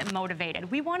ProForm equipment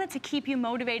motivated. We wanted to keep you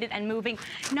motivated and moving,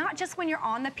 not just when you're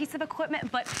on the piece of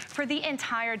equipment, but for the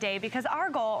entire day, because our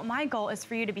goal, my goal, is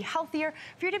for you to be healthier,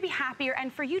 for you to be happier,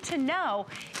 and for you to know,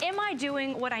 am I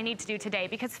doing what I need to do today?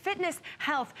 Because fitness,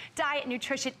 health, diet,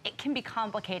 nutrition, it can be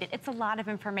complicated. It's a lot of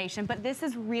information, but this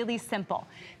is really simple.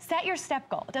 Set your step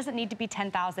goal. It doesn't need to be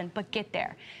 10,000, but get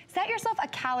there. Set yourself a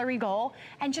calorie goal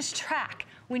and just track.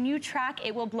 When you track,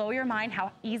 it will blow your mind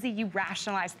how easy you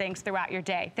rationalize things throughout your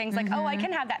day. Things like, oh, I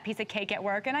can have that piece of cake at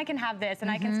work, and I can have this,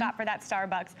 and I can stop for that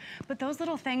Starbucks. But those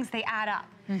little things, they add up.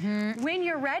 When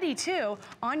you're ready to,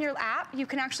 on your app, you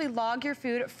can actually log your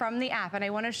food from the app, and I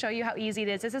want to show you how easy it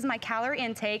is. This is my calorie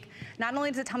intake. Not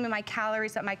only does it tell me my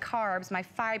calories, but my carbs, my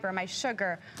fiber, my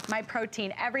sugar, my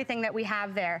protein, everything that we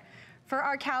have there. For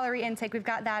our calorie intake, we've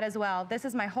got that as well. This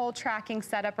is my whole tracking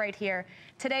setup right here.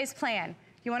 Today's plan.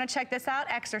 You want to check this out?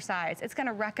 Exercise. It's going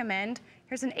to recommend,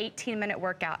 here's an 18-minute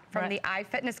workout from the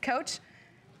iFitness coach,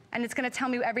 and it's going to tell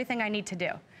me everything I need to do.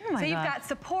 So you've got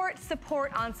support,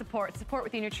 support on support. Support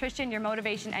with your nutrition, your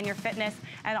motivation, and your fitness,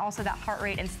 and also that heart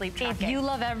rate and sleep tracking. If you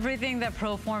love everything that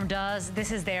ProForm does,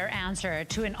 this is their answer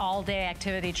to an all-day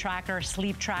activity tracker,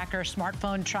 sleep tracker,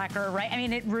 smartphone tracker, right? I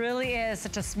mean, it really is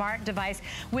such a smart device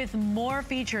with more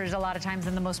features a lot of times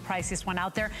than the most priciest one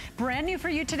out there. Brand new for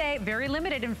you today, very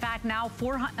limited. In fact, now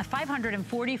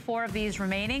 544 of these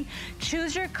remaining.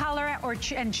 Choose your color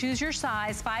and choose your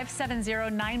size.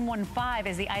 570915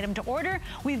 is the item to order.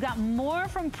 We've got more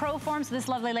from ProForm, so this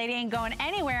lovely lady ain't going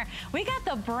anywhere. We got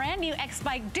the brand new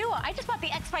X-Bike Duo. I just bought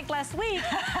the X-Bike last week.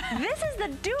 This is the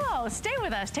Duo. Stay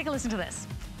with us. Take a listen to this.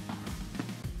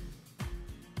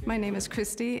 My name is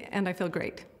Christy, and I feel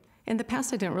great. In the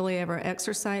past, I didn't really ever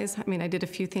exercise. I mean, I did a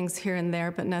few things here and there,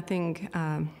 but nothing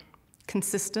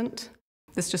consistent.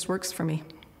 This just works for me.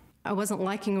 I wasn't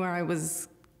liking where I was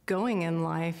going in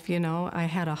life, you know. I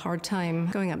had a hard time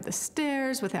going up the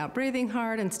stairs without breathing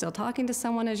hard and still talking to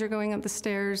someone as you're going up the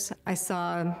stairs. I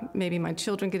saw maybe my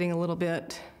children getting a little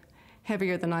bit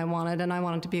heavier than I wanted, and I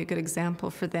wanted to be a good example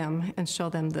for them and show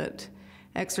them that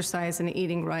exercise and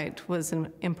eating right was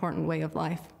an important way of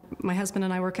life. My husband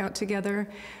and I work out together.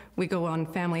 We go on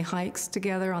family hikes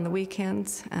together on the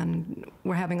weekends, and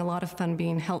we're having a lot of fun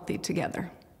being healthy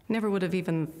together. Never would have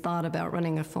even thought about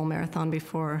running a full marathon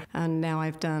before, and now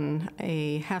I've done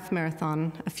a half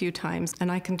marathon a few times, and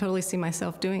I can totally see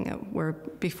myself doing it, where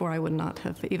before I would not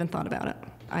have even thought about it.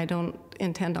 I don't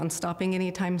intend on stopping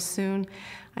anytime soon.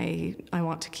 I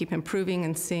want to keep improving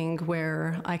and seeing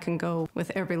where I can go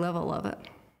with every level of it.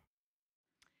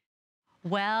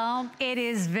 Well, it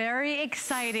is very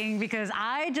exciting because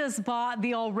I just bought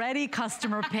the already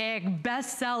customer pick,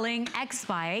 best-selling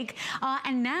X-Bike,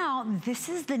 and now this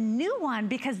is the new one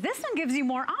because this one gives you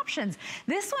more options.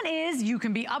 This one is you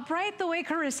can be upright the way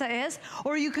Carissa is,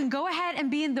 or you can go ahead and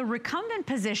be in the recumbent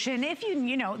position if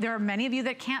you know, there are many of you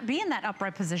that can't be in that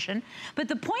upright position. But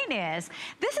the point is,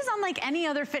 this is unlike any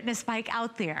other fitness bike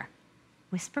out there.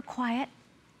 Whisper quiet.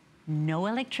 No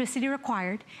electricity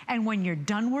required, and when you're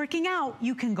done working out,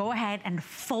 you can go ahead and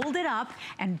fold it up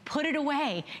and put it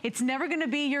away. It's never gonna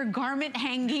be your garment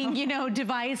hanging, you know,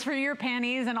 device for your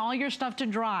panties and all your stuff to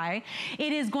dry.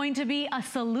 It is going to be a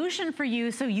solution for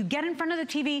you, so you get in front of the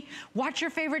TV, watch your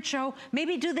favorite show,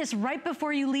 maybe do this right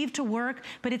before you leave to work,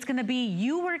 but it's gonna be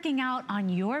you working out on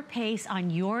your pace, on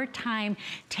your time,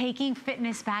 taking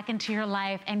fitness back into your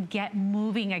life and get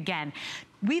moving again.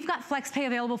 We've got FlexPay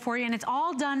available for you, and it's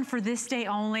all done for this day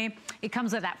only. It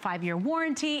comes with that 5-year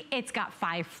warranty. It's got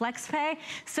 5 FlexPay.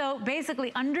 So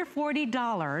basically under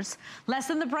 $40, less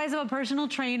than the price of a personal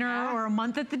trainer or a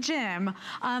month at the gym.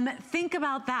 Think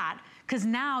about that, because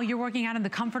now you're working out in the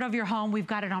comfort of your home. We've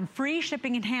got it on free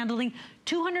shipping and handling,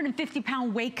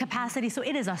 250-pound weight capacity, so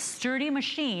it is a sturdy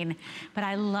machine. But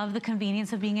I love the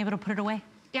convenience of being able to put it away.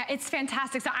 Yeah, it's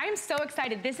fantastic. So I'm so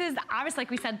excited. This is obviously,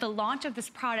 like we said, the launch of this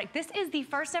product. This is the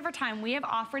first ever time we have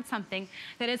offered something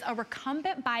that is a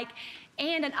recumbent bike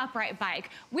and an upright bike.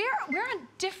 We're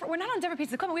not on different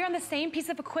pieces of equipment. We're on the same piece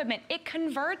of equipment. It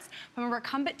converts from a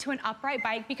recumbent to an upright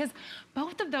bike because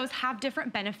both of those have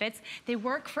different benefits. They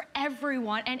work for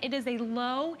everyone, and it is a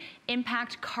low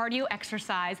impact cardio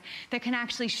exercise that can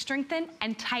actually strengthen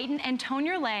and tighten and tone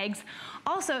your legs.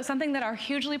 Also, something that our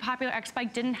hugely popular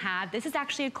X-Bike didn't have, this is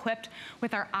actually equipped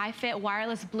with our iFit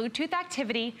wireless Bluetooth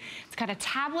activity. It's got a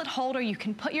tablet holder. You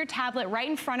can put your tablet right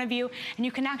in front of you, and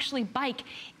you can actually bike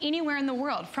anywhere in the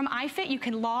world. From iFit, you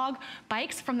can log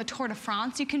bikes from the Tour de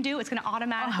France you can do. It's gonna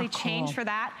automatically change for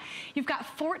that. You've got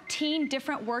 14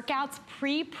 different workouts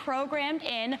pre-programmed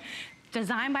in,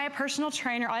 designed by a personal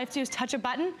trainer. All you have to do is touch a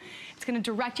button. It's gonna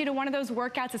direct you to one of those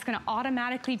workouts. It's gonna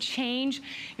automatically change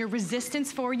your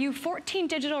resistance for you. 14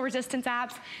 digital resistance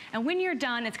apps. And when you're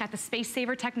done, it's got the space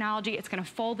saver technology. It's gonna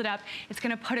fold it up. It's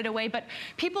gonna put it away. But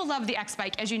people love the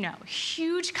X-Bike, as you know.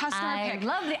 Huge customer pick. I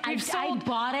love it. I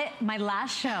bought it my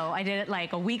last show. I did it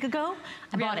like a week ago.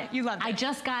 I bought it. You loved it. I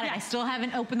just got it. I still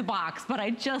haven't opened the box, but I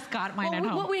just got mine at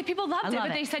home. People loved it,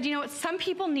 but they said, you know what, some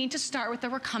people need to start with a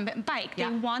recumbent bike. They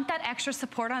want that extra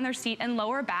support on their seat and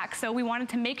lower back, so we wanted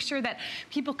to make sure that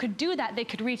people could do that, they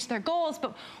could reach their goals,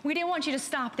 but we didn't want you to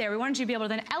stop there. We wanted you to be able to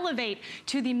then elevate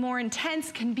to the more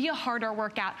intense, can be a harder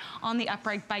workout on the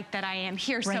upright bike that I am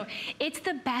here. Right. So it's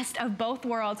the best of both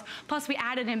worlds. Plus we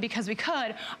added in, because we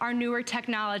could, our newer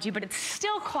technology, but it's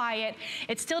still quiet.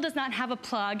 It still does not have a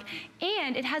plug,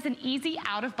 and it has an easy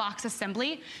out-of-box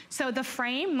assembly. So the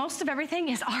frame, most of everything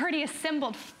is already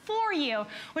assembled for you,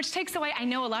 which takes away, I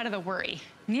know, a lot of the worry.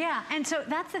 Yeah, and so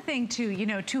that's the thing too, you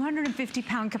know,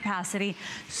 250-pound capacity,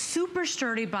 super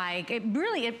sturdy bike. It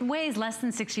weighs less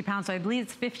than 60 pounds, so I believe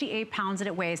it's 58 pounds that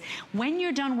it weighs. When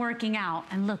you're done working out,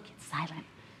 and look, it's silent.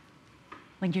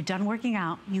 When you're done working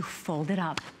out, you fold it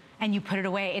up and you put it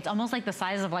away. It's almost like the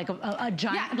size of like a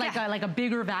giant, like a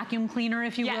bigger vacuum cleaner,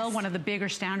 if you will, one of the bigger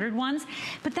standard ones.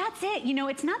 But that's it, you know,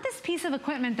 it's not this piece of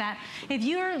equipment that if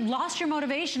you're lost your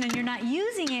motivation and you're not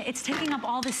using it, it's taking up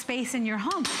all the space in your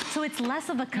home. So it's less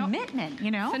of a commitment,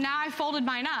 you know? So now I folded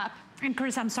mine up. And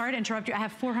Chris, I'm sorry to interrupt you. I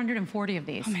have 440 of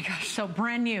these. Oh my gosh. So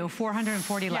brand new,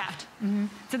 440 left.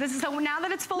 So this is, so now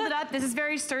that it's folded up, this is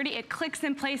very sturdy. It clicks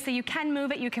in place, so you can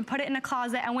move it, you can put it in a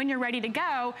closet, and when you're ready to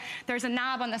go, there's a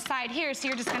knob on the side here, so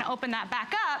you're just gonna open that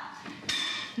back up.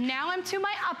 Now I'm to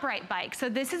my upright bike. So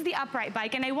this is the upright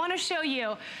bike, and I wanna show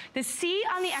you, the seat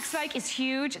on the X-Bike is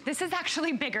huge. This is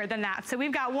actually bigger than that. So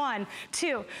we've got 1,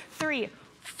 2, 3,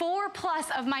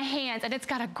 4+ of my hands, and it's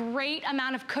got a great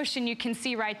amount of cushion you can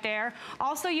see right there.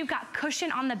 Also, you've got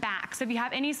cushion on the back. So if you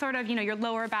have any sort of, your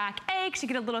lower back aches, you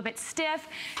get a little bit stiff,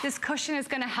 this cushion is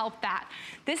gonna help that.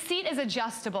 This seat is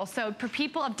adjustable. So for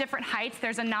people of different heights,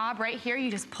 there's a knob right here.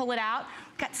 You just pull it out.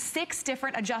 We've got 6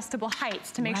 different adjustable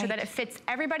heights to make sure that it fits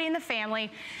everybody in the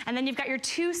family. And then you've got your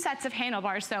 2 sets of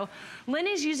handlebars. So Lynn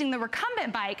is using the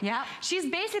recumbent bike. Yep. She's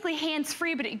basically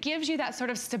hands-free, but it gives you that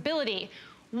sort of stability.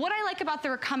 What I like about the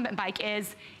recumbent bike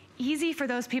is easy for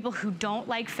those people who don't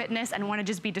like fitness and want to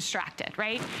just be distracted,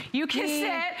 right? You can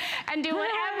sit and do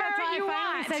whatever you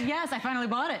want. I said yes, I finally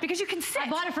bought it. Because you can sit. I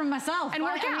bought it for myself. And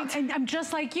work out. And I'm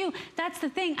just like you. That's the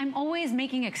thing. I'm always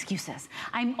making excuses.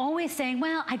 I'm always saying,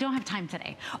 well, I don't have time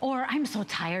today. Or I'm so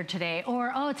tired today.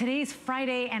 Or, oh, today's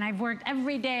Friday and I've worked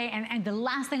every day and the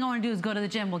last thing I want to do is go to the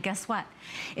gym. Well, guess what?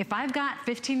 If I've got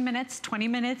 15 minutes, 20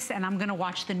 minutes, and I'm going to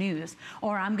watch the news,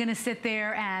 or I'm going to sit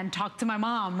there and talk to my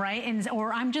mom, right?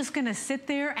 Or I'm just gonna sit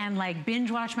there and like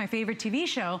binge watch my favorite TV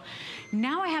show,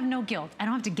 now I have no guilt. I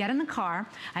don't have to get in the car.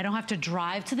 I don't have to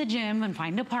drive to the gym and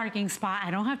find a parking spot.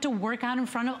 I don't have to work out in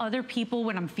front of other people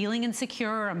when I'm feeling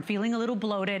insecure or I'm feeling a little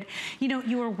bloated.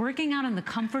 You are working out in the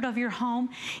comfort of your home.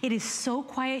 It is so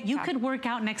quiet. You could work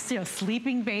out next to a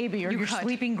sleeping baby or your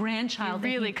sleeping grandchild.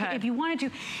 You really could. If you wanted to.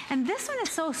 And this one is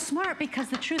so smart because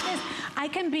the truth is, I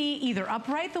can be either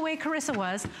upright the way Carissa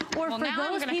was, or for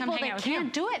those people that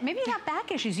can't do it, maybe you have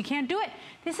back issues, you can't do it.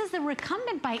 This is the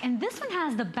recumbent bike, and this one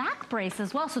has the back brace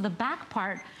as well, so the back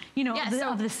part,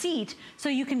 of the seat, so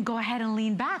you can go ahead and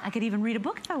lean back. I could even read a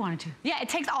book if I wanted to. Yeah, it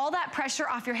takes all that pressure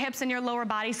off your hips and your lower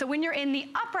body. So when you're in the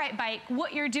upright bike,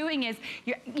 what you're doing is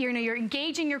you're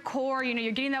engaging your core.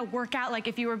 You're getting that workout like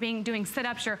if you were doing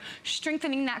sit-ups. You're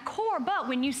strengthening that core. But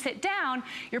when you sit down,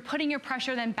 you're putting your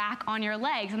pressure then back on your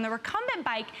legs. And the recumbent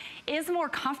bike is more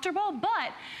comfortable,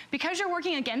 but because you're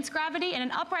working against gravity, in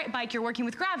an upright bike, you're working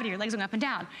with gravity. Your legs going up and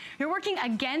down. You're working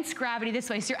against gravity this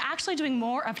way. So you're actually doing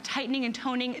more of tightening and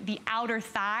toning the outer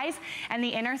thighs and the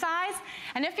inner thighs.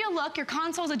 And if you look, your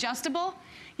console's adjustable.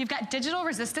 You've got digital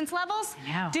resistance levels.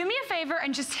 Do me a favor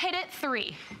and just hit it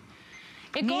 3.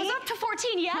 It goes up to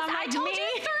 14. Yes, I told you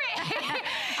 3.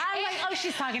 I'm like, oh,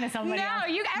 she's talking to somebody else.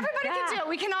 No, everybody can do it.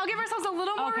 We can all give ourselves a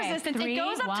little more resistance. 3, it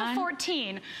goes up 1. to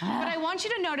 14. But I want you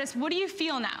to notice, what do you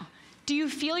feel now? Do you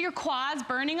feel your quads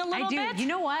burning a little bit? I do. You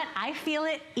know what? I feel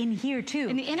it in here too.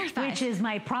 In the inner thighs. Which is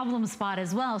my problem spot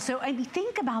as well. So I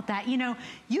think about that.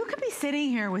 You could be sitting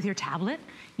here with your tablet,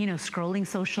 scrolling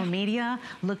social media,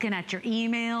 looking at your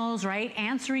emails, right?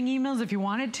 Answering emails if you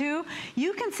wanted to.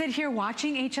 You can sit here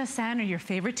watching HSN or your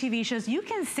favorite TV shows. You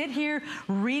can sit here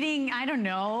reading, I don't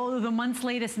know, the month's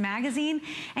latest magazine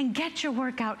and get your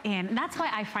workout in. And that's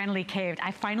why I finally caved.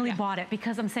 I finally bought it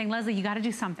because I'm saying, Leslie, you got to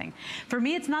do something. For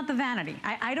me, it's not the vanity.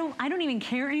 I don't even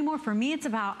care anymore. For me, it's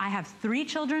about, I have 3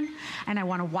 children and I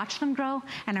want to watch them grow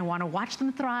and I want to watch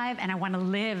them thrive and I want to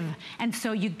live. And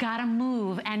so you got to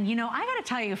move. And I got to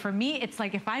tell you, for me, it's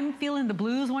like if I'm feeling the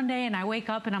blues one day and I wake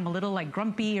up and I'm a little like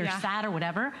grumpy or sad or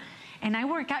whatever, and I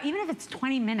work out, even if it's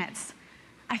 20 minutes,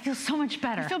 I feel so much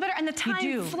better. You feel better, and the time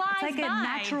flies by. It's like a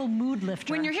natural mood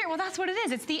lifter. When you're here, well, that's what it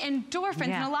is. It's the endorphins.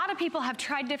 And a lot of people have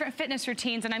tried different fitness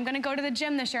routines, and I'm gonna go to the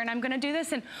gym this year, and I'm gonna do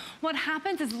this, and what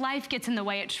happens is life gets in the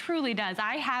way. It truly does.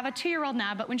 I have a 2-year-old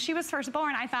now, but when she was first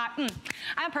born, I thought,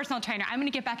 I'm a personal trainer. I'm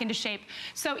gonna get back into shape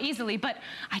so easily, but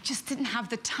I just didn't have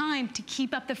the time to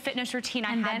keep up the fitness routine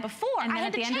I had before. And then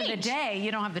at the end of the day,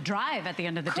 you don't have the drive at the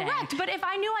end of the day. Correct, but if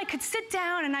I knew I could sit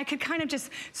down and I could kind of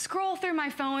just scroll through my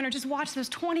phone or just watch those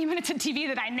 20 minutes of TV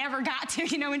that I never got to,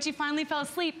 when she finally fell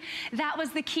asleep, that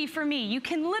was the key for me. You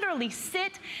can literally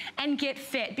sit and get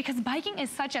fit because biking is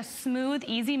such a smooth,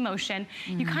 easy motion.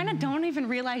 You kind of don't even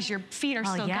realize your feet are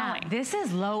still going. This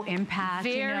is low impact.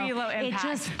 Very low impact. It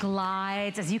just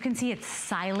glides. As you can see, it's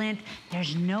silent.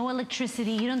 There's no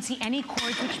electricity. You don't see any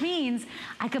cords, which means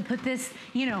I could put this,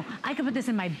 I could put this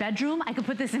in my bedroom. I could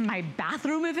put this in my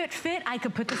bathroom if it fit. I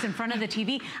could put this in front of the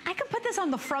TV. I could put this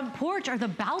on the front porch or the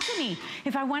balcony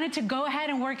if I wanted to go ahead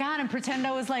and work out and pretend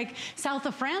I was like south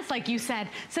of France, like you said.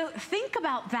 So think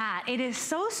about that. It is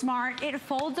so smart. It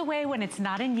folds away when it's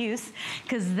not in use,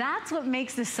 because that's what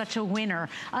makes this such a winner.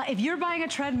 If you're buying a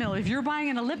treadmill, if you're buying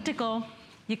an elliptical,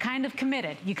 you kind of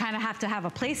committed. You kind of have to have a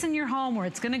place in your home where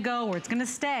it's gonna go, where it's gonna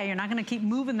stay. You're not gonna keep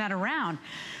moving that around.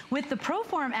 With the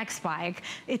ProForm X Bike,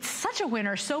 it's such a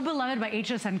winner, so beloved by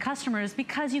HSN customers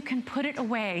because you can put it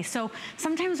away. So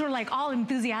sometimes we're like all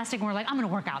enthusiastic and we're like, I'm gonna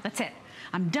work out, that's it.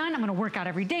 I'm done, I'm gonna work out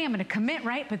every day, I'm gonna commit,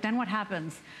 right? But then what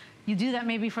happens? You do that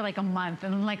maybe for like a month,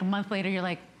 and then like a month later, you're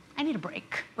like, I need a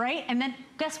break, right? And then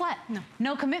guess what?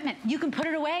 No commitment. You can put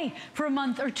it away for a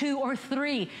month or 2 or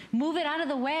 3. Move it out of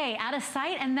the way, out of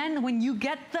sight, and then when you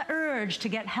get the urge to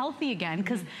get healthy again,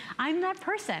 because I'm that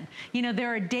person. You know, there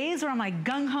are days where I'm like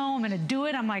gung-ho, I'm gonna do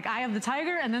it, I'm like eye of the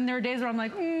tiger, and then there are days where I'm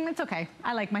like, it's okay,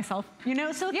 I like myself, you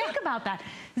know? So think about that.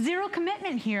 Zero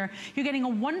commitment here. You're getting a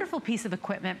wonderful piece of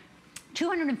equipment,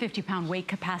 250-pound weight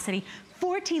capacity,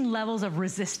 14 levels of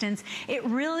resistance. It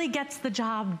really gets the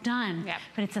job done,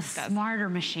 but it's a smarter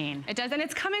machine. It does, and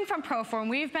it's coming from ProForm.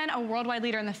 We've been a worldwide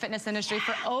leader in the fitness industry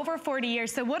for over 40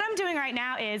 years. So what I'm doing right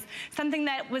now is something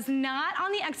that was not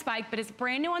on the X Bike, but it's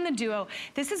brand new on the Duo.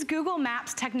 This is Google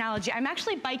Maps technology. I'm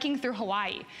actually biking through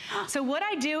Hawaii. So what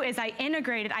I do is I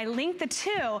integrate it. I link the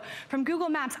two from Google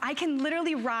Maps. I can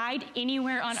literally ride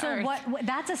anywhere on Earth. So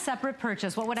that's a separate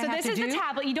purchase. What would I have to do? So this is the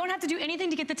tablet. You don't have to do anything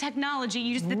to get the technology.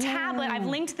 You just, the tablet, I've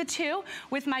linked the two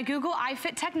with my Google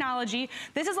iFit technology.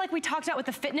 This is like we talked about with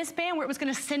the fitness band where it was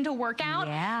gonna send a workout.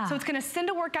 So it's gonna send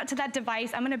a workout to that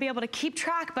device. I'm gonna be able to keep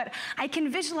track, but I can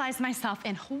visualize myself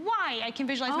in Hawaii. I can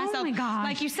visualize myself,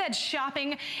 like you said,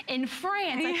 shopping in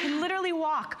France. I can literally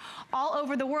walk all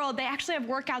over the world. They actually have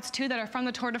workouts too that are from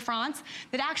the Tour de France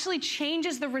that actually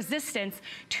changes the resistance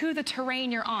to the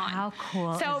terrain you're on. How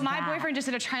cool So is my that? boyfriend just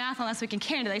did a triathlon last week in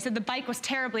Canada. They said the bike was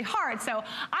terribly hard. So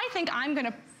I think I'm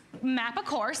gonna map a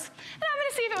course, and I'm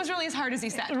gonna see if it was really as hard as he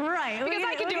said. Right. Because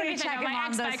I can do anything on my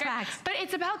X-Bike. But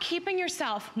it's about keeping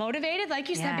yourself motivated, like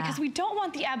you said, because we don't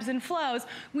want the ebbs and flows.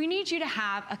 We need you to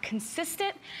have a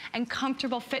consistent and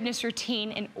comfortable fitness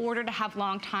routine in order to have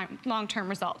long-term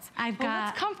results.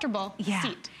 What's comfortable?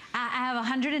 Seat. I have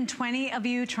 120 of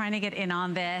you trying to get in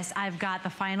on this. I've got the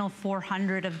final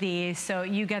 400 of these, so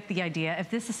you get the idea. If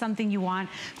this is something you want,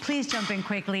 please jump in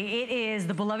quickly. It is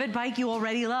the beloved bike you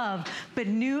already love, but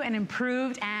new and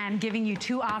improved and giving you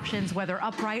 2 options, whether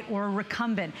upright or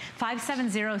recumbent.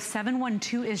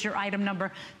 570712 is your item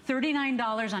number.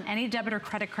 $39 on any debit or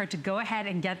credit card to go ahead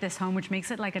and get this home, which makes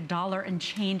it like $1 and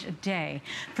change a day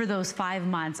for those 5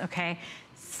 months, okay?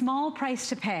 Small price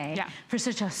to pay for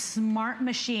such a smart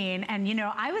machine. And you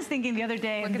know, I was thinking the other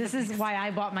day, and this is why I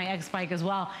bought my X Bike as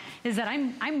well, is that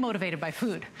I'm motivated by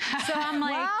food. So I'm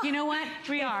like, you know what?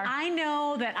 I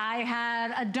know that I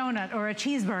had a donut or a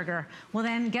cheeseburger. Well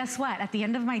then, guess what? At the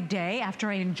end of my day, after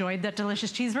I enjoyed that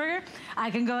delicious cheeseburger,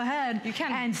 I can go ahead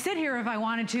and sit here if I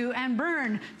wanted to and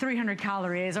burn 300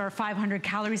 calories or 500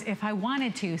 calories if I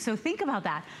wanted to. So think about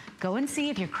that. Go and see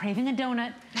if you're craving a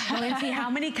donut. Go and see how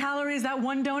many calories that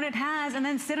one donut has, and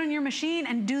then sit on your machine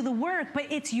and do the work. But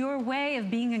it's your way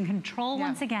of being in control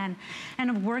once again,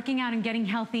 and of working out and getting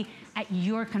healthy at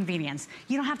your convenience.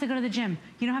 You don't have to go to the gym.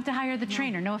 You don't have to hire the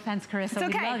trainer. No offense, Carissa, it's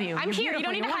okay. We love you. I'm here. You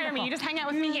don't need to hire me. You just hang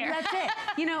out with me here. That's it.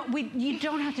 You know, you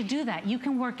don't have to do that. You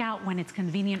can work out when it's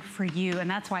convenient for you, and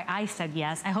that's why I said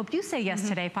yes. I hope you say yes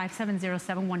today.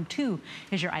 570712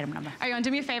 is your item number. Are you gonna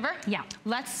do me a favor? Yeah.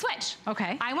 Let's switch.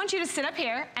 Okay. I want you to sit up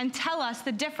here and tell us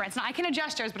the difference. Now, I can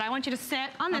adjust yours, but I want you to sit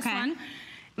on this one.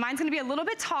 Mine's gonna be a little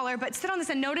bit taller, but sit on this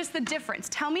and notice the difference.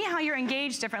 Tell me how you're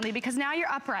engaged differently, because now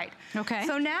you're upright. Okay.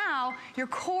 So now your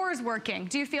core is working.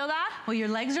 Do you feel that? Well, your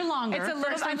legs are longer. It's a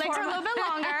little, my legs are a little bit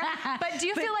longer, but do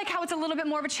you feel like how it's a little bit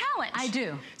more of a challenge? I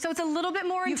do. So it's a little bit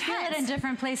more intense. You feel it in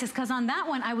different places, because on that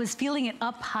one, I was feeling it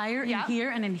up higher in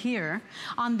here and in here.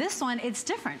 On this one, it's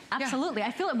different. Absolutely. I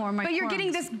feel it more in my But you're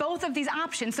getting both of these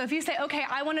options. So if you say, okay,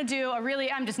 I want to do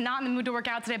I'm just not in the mood to work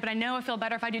out today, but I know I feel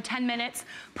better if I do 10 minutes,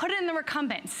 put it in the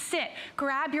recumbent, sit,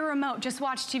 grab your remote, just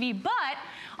watch TV. But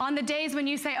on the days when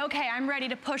you say, okay, I'm ready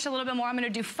to push a little bit more, I'm gonna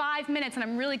do 5 minutes and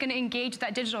I'm really gonna engage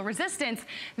that digital resistance,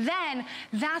 then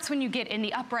that's when you get in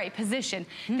the upright position.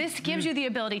 This gives you the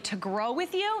ability to grow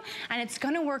with you, and it's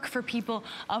gonna work for people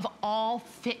of all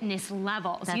fitness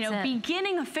levels. You know,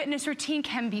 beginning a fitness routine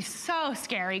can be so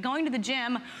scary. Going to the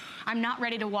gym, I'm not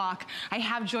ready to walk, I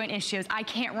have joint issues, I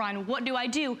can't run, what do I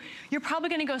do? You're probably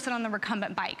gonna go sit on the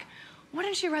recumbent bike.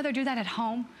 Wouldn't you rather do that at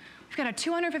home? We've got a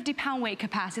 250-pound weight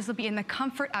capacity. This will be in the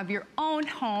comfort of your own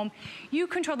home. You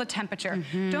control the temperature.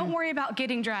 Don't worry about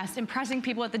getting dressed, impressing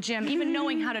people at the gym, even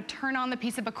knowing how to turn on the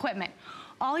piece of equipment.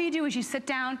 All you do is you sit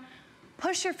down,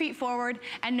 push your feet forward,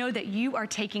 and know that you are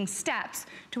taking steps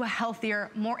to a healthier,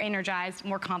 more energized,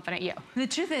 more confident you. The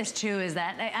truth is, too, is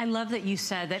that I love that you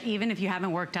said that even if you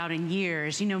haven't worked out in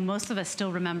years, you know, most of us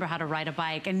still remember how to ride a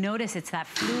bike. And notice it's that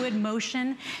fluid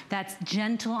motion that's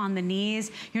gentle on the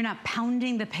knees. You're not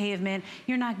pounding the pavement.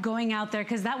 You're not going out there,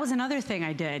 because that was another thing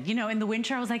I did. You know, in the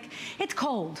winter, I was like, it's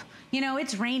cold. You know,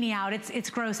 it's rainy out. It's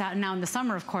gross out. And now in the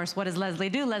summer, of course, what does Leslie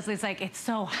do? Leslie's like, it's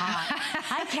so hot.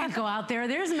 I can't go out there.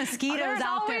 There's mosquitoes. There's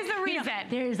out there. There's always a reason.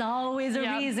 There's always a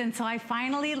reason. So I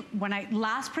finally, when I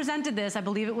last presented this, I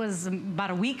believe it was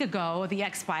about a week ago, the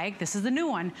X-Bike, this is the new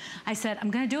one, I said,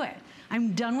 I'm gonna do it.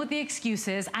 I'm done with the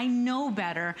excuses. I know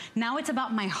better. Now it's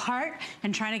about my heart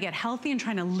and trying to get healthy and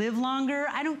trying to live longer.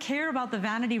 I don't care about the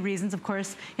vanity reasons. Of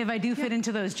course, if I do fit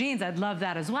into those jeans, I'd love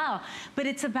that as well. But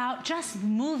it's about just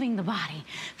moving the body,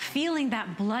 feeling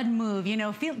that blood move, you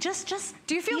know, just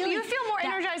Do you feel more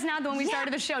energized now than when we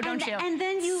started the show, don't you? And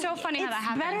then you, so funny how that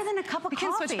happens. It's better than a cup of coffee.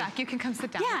 You can switch back. You can come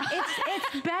sit down. Yeah,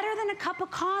 it's better than a cup of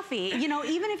coffee. You know,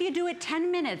 even if you do it 10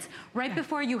 minutes right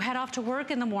before you head off to work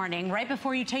in the morning, right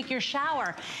before you take your shower,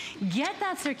 get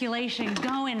that circulation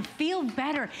going, feel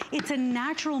better. It's a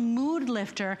natural mood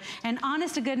lifter. And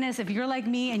honest to goodness, if you're like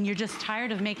me and you're just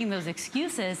tired of making those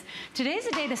excuses, today's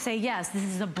the day to say yes. This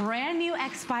is a brand new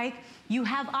X-Bike. You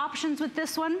have options with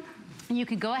this one. You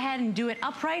can go ahead and do it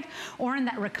upright or in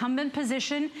that recumbent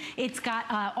position. It's got,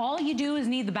 all you do is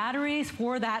need the batteries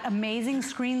for that amazing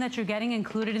screen that you're getting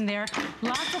included in there.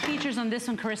 Lots of features on this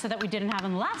one, Carissa, that we didn't have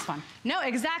in the last one. No,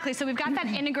 exactly. So we've got that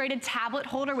integrated tablet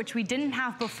holder, which we didn't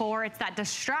have before. It's that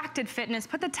distracted fitness.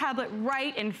 Put the tablet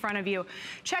right in front of you.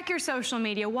 Check your social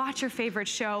media, watch your favorite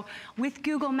show with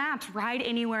Google Maps, ride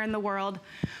anywhere in the world.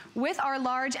 With our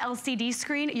large LCD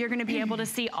screen, you're gonna be able to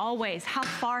see always how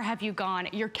far have you gone,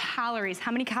 your calories,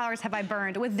 how many calories have I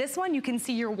burned. With this one, you can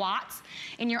see your watts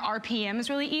and your RPMs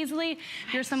really easily.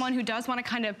 If you're someone who does wanna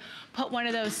kind of put one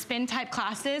of those spin type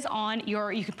classes on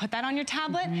your, you can put that on your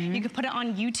tablet, you can put it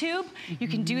on YouTube, you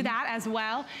can do that as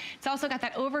well. It's also got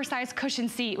that oversized cushion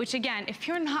seat, which again, if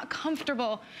you're not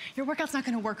comfortable, your workout's not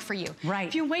gonna work for you. Right.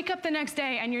 If you wake up the next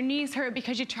day and your knees hurt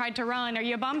because you tried to run, or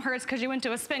your bum hurts because you went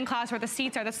to a spin class where the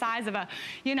seats are the size of a,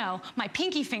 you know, my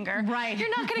pinky finger. Right.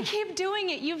 You're not gonna keep doing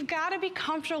it. You've gotta be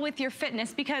comfortable with your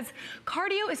fitness because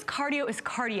cardio is cardio is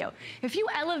cardio. If you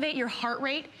elevate your heart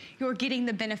rate, you're getting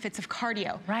the benefits of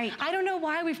cardio. Right. I don't know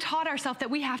why we've taught ourselves that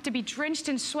we have to be drenched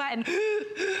in sweat and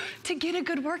to get a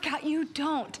good workout. You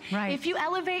don't. Right. If you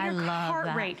elevate your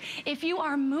heart rate, if you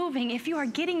are moving, if you are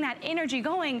getting that energy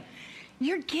going,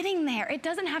 you're getting there. It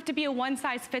doesn't have to be a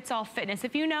one-size-fits-all fitness.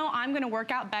 If you know I'm gonna work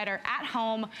out better at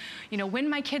home, you know, when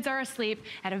my kids are asleep,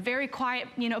 at a very quiet,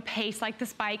 you know, pace like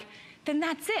this bike, then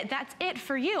that's it. That's it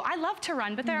for you. I love to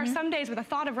run, but there are some days where the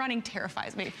thought of running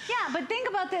terrifies me. Yeah, but think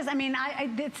about this. I mean,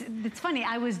 it's funny.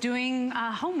 I was doing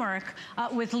homework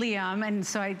with Liam, and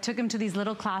so I took him to these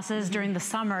little classes during the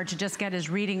summer to just get his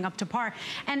reading up to par.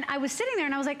 And I was sitting there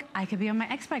and I was like, I could be on my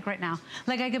X-Bike right now.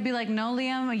 Like, I could be like, no,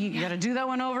 Liam, you gotta do that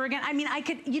one over again. I mean, I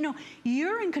could, you know,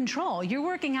 you're in control. You're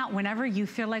working out whenever you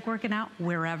feel like working out,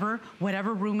 wherever,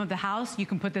 whatever room of the house. You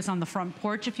can put this on the front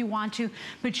porch if you want to,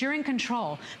 but you're in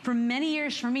control. For many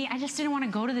years for me, I just didn't want to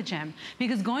go to the gym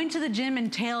because going to the gym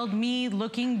entailed me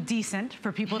looking decent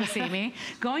for people to see me.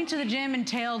 Going to the gym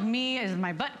entailed me, is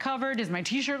my butt covered? Is my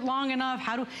t-shirt long enough?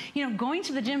 How do, you know, going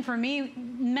to the gym for me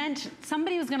meant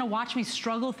somebody was going to watch me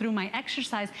struggle through my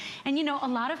exercise. And you know, a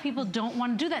lot of people don't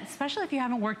want to do that, especially if you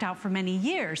haven't worked out for many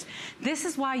years. This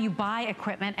is why you buy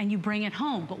equipment and you bring it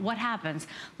home. But what happens?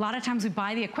 A lot of times we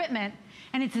buy the equipment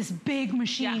and it's this big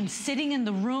machine sitting in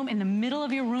the room, in the middle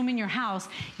of your room in your house,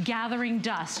 gathering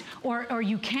dust, or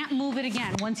you can't move it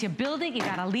again. Once you build it, you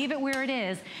gotta leave it where it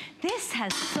is. This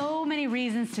has so many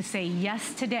reasons to say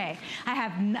yes today. I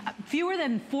have fewer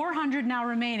than 400 now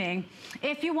remaining.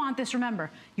 If you want this, remember,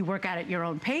 you work out at your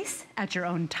own pace, at your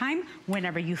own time,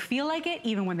 whenever you feel like it,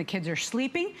 even when the kids are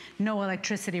sleeping, no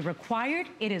electricity required.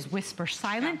 It is whisper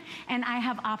silent, and I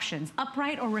have options,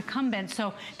 upright or recumbent,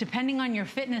 so depending on your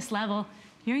fitness level,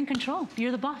 you're in control.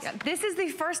 You're the boss. Yeah, this is the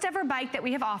first ever bike that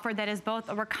we have offered that is both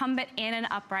a recumbent and an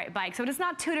upright bike. So it is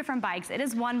not two different bikes. It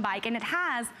is one bike, and it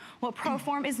has what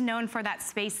ProForm is known for, that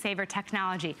space saver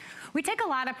technology. We take a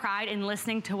lot of pride in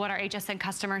listening to what our HSN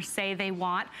customers say they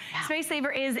want. Yeah. Space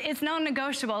saver it's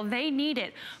non-negotiable. They need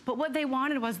it. But what they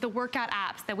wanted was the workout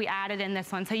apps that we added in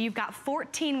this one. So you've got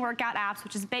 14 workout apps,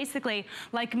 which is basically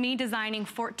like me designing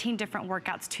 14 different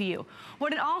workouts to you.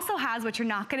 What it also has, which you're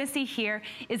not gonna see here,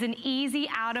 is an easy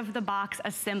out-of-the-box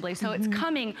assembly. So it's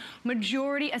coming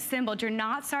majority assembled. You're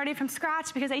not starting from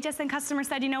scratch because HSN customers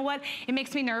said, you know what, it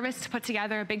makes me nervous to put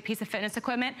together a big piece of fitness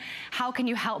equipment. How can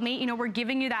you help me? You know, we're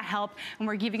giving you that help and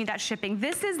we're giving you that shipping.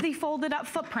 This is the folded up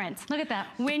footprint. Look at that.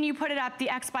 When you put it up, the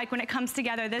X-Bike, when it comes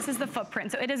together, this is the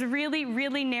footprint. So it is really,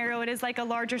 really narrow. It is like a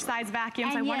larger size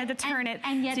vacuum. So I wanted to turn it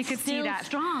so you could see that.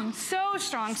 Strong. So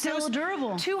strong. Still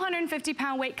durable.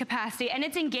 250-pound weight capacity, and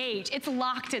it's engaged. It's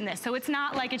locked in this. So it's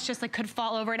not like it's just like could fall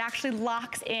fall over. It actually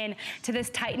locks in to this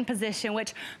tightened position,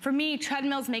 which for me,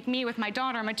 treadmills make me, with my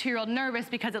daughter, my 2-year-old, nervous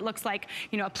because it looks like,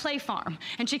 you know, a play farm,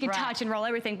 and she can touch and roll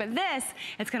everything. But this,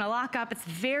 it's gonna lock up. It's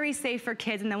very safe for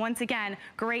kids. And then once again,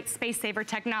 great space saver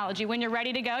technology. When you're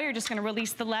ready to go, you're just gonna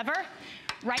release the lever.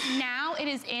 Right now, it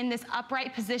is in this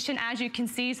upright position, as you can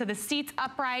see. So the seat's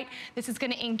upright. This is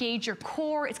gonna engage your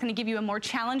core. It's gonna give you a more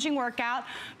challenging workout.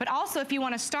 But also, if you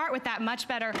wanna start with that much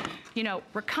better, you know,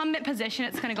 recumbent position,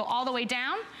 it's gonna go all the way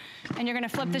down, and you're gonna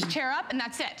flip this chair up, and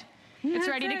that's it. It's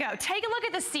ready to go. Take a look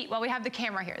at the seat while we have the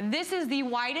camera here. This is the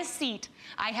widest seat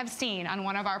I have seen on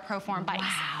one of our ProForm bikes.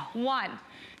 Wow. 1,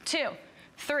 2,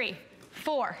 3,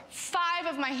 4, 5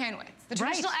 of my hand widths. The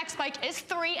traditional X bike is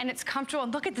 3, and it's comfortable.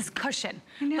 And look at this cushion.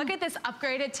 Look at this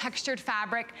upgraded textured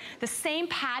fabric. The same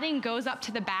padding goes up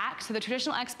to the back. So the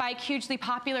traditional X bike, hugely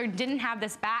popular, didn't have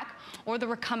this back or the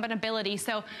recumbent ability.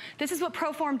 So this is what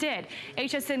ProForm did.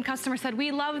 HSN customer said,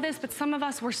 we love this, but some of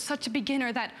us were such a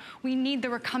beginner that we need the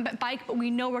recumbent bike, but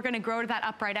we know we're gonna grow to that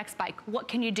upright X bike. What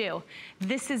can you do?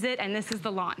 This is it, and this is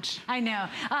the launch. I know.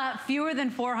 Fewer than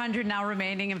 400 now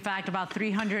remaining. In fact, about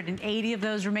 380 of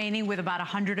those remaining, with about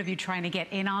 100 of you trying to get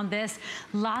in on this.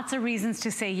 Lots of reasons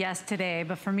to say yes today,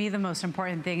 but for me, the most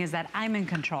important thing is that I'm in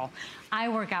control. I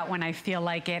work out when I feel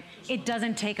like it. It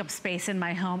doesn't take up space in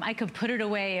my home. I could put it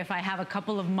away if I have a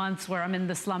couple of months where I'm in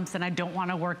the slumps and I don't want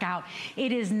to work out.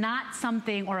 It is not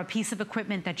something or a piece of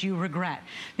equipment that you regret,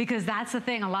 because that's the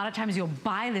thing. A lot of times you'll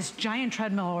buy this giant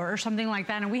treadmill or something like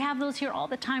that, and we have those here all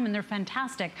the time, and they're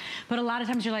fantastic. But a lot of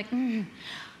times you're like,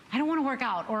 I don't want to work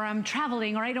out, or I'm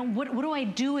traveling, or I don't, what do I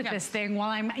do with this thing while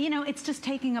I'm, you know, it's just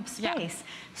taking up space.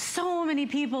 So many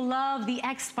people love the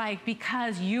X Bike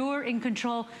because you're in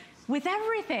control with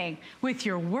everything, with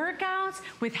your workouts,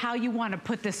 with how you want to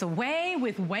put this away,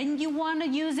 with when you want to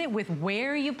use it, with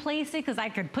where you place it, because I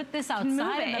could put this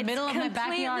outside in the middle of my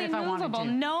backyard if I wanted to.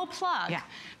 No plug.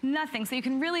 Nothing. So you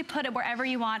can really put it wherever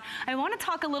you want. I want to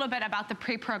talk a little bit about the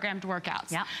pre-programmed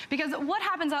workouts. Because what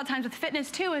happens a lot of times with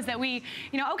fitness too is that we,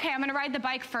 you know, okay, I'm going to ride the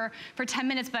bike for 10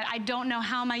 minutes, but I don't know,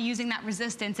 how am I using that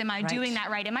resistance? Am I doing that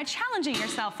right? Am I challenging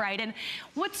yourself right? And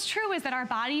what's true is that our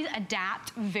bodies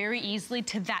adapt very easily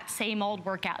to that same old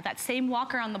workout. That same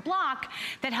walk around the block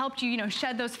that helped you, you know,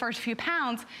 shed those first few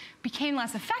pounds became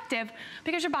less effective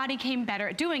because your body came better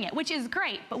at doing it, which is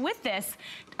great. But with this,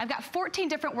 I've got 14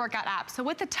 different workout apps. So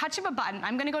with the touch of a button,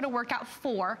 I'm gonna go to workout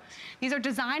 4. These are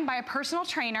designed by a personal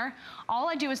trainer. All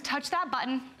I do is touch that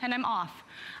button and I'm off.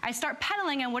 I start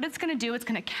pedaling, and what it's gonna do, it's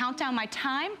gonna count down my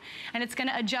time, and it's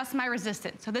gonna adjust my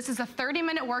resistance. So this is a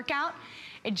 30-minute workout.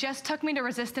 It just took me to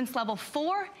resistance level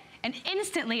 4, and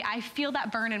instantly I feel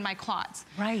that burn in my quads.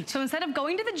 So instead of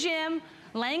going to the gym,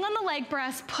 laying on the leg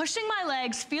press, pushing my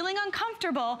legs, feeling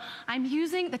uncomfortable, I'm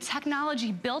using the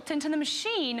technology built into the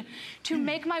machine to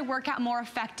make my workout more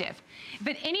effective. If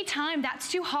at any time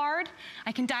that's too hard,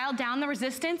 I can dial down the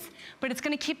resistance, but it's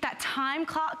gonna keep that time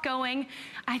clock going.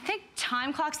 I think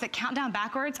time clocks that count down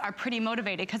backwards are pretty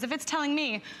motivated, because if it's telling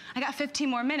me I got 15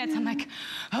 more minutes, I'm like,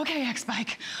 okay, X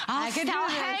Bike, I'll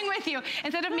hang with you.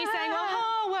 Instead of me saying,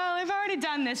 oh, well, I've already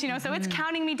done this, you know, so it's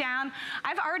counting me down.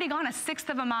 I've already gone 1/6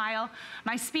 of a mile.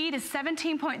 My speed is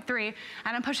 17.3,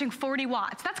 and I'm pushing 40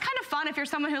 watts. That's kind of fun if you're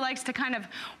someone who likes to kind of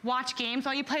watch games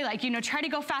while you play, like, you know, try to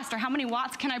go faster. How many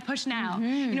watts can I push now?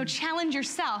 You know, challenge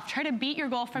yourself. Try to beat your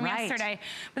goal from yesterday.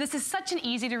 But this is such an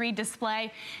easy to read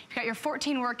display. You've got your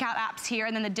 14 workout apps here,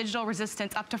 and then the digital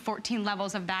resistance up to 14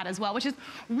 levels of that as well, which is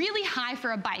really high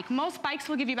for a bike. Most bikes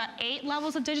will give you about 8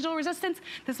 levels of digital resistance.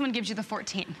 This one gives you the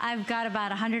 14. I've got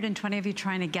about 120 of you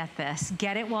trying to get this.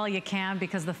 Get it while you can,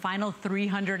 because the final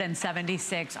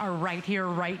 376 are right here,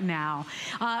 right now.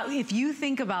 If you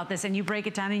think about this and you break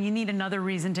it down and you need another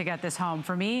reason to get this home,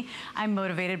 for me, I'm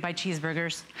motivated by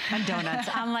cheeseburgers and donuts.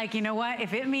 I'm like, you know what?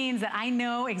 If it means that I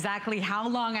know exactly how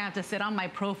long I have to sit on my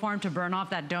ProForm to burn off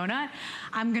that donut,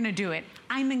 I'm gonna do it.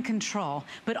 I'm in control.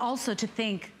 But also to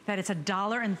think that it's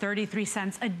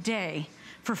 $1.33 a day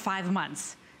for 5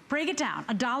 months. Break it down,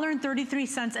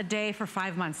 $1.33 a day for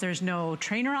 5 months. There's no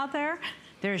trainer out there.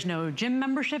 There's no gym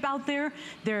membership out there.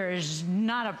 There's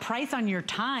not a price on your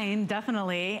time,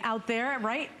 definitely, out there,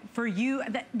 right? For you,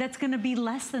 that's gonna be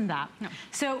less than that.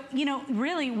 So, you know,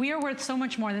 really, we are worth so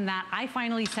much more than that. I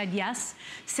finally said yes,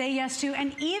 say yes to,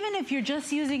 and even if you're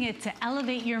just using it to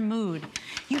elevate your mood,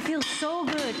 you feel so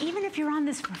good. Even if you're on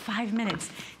this for 5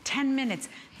 minutes, 10 minutes,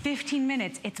 15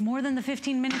 minutes. It's more than the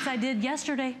 15 minutes I did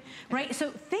yesterday, right? So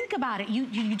think about it.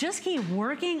 You just keep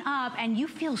working up and you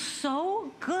feel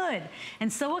so good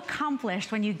and so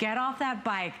accomplished when you get off that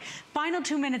bike. Final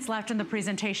 2 minutes left in the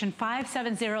presentation.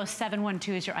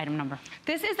 570712 is your item number.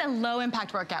 This is a low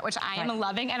impact workout, which I am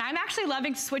loving, and I'm actually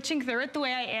loving switching through it the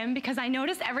way I am because I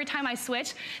notice every time I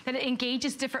switch that it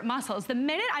engages different muscles. The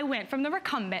minute I went from the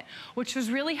recumbent, which was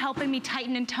really helping me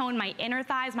tighten and tone my inner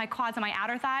thighs, my quads, and my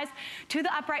outer thighs, to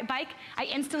the upright bike, I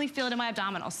instantly feel it in my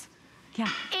abdominals. Yeah.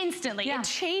 Instantly. Yeah. It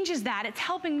changes that. It's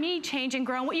helping me change and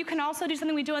grow. And what you can also do,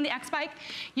 something we do on the X bike,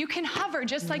 you can hover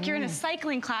just like you're in a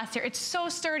cycling class here. It's so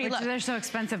sturdy. Which look. they're so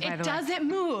expensive, by the way. It doesn't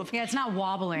move. Yeah, it's not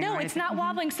wobbling. No, it's not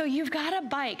wobbling. So you've got a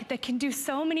bike that can do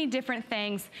so many different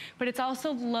things, but it's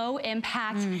also low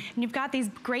impact. And you've got these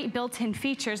great built-in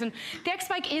features. And the X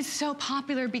bike is so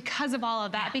popular because of all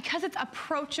of that, because it's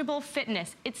approachable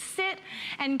fitness. It's sit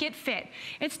and get fit.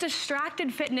 It's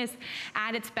distracted fitness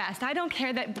at its best. I don't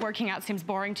care that working out seems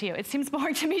boring to you. It seems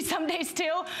boring to me some days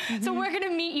too. So we're gonna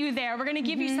meet you there. We're gonna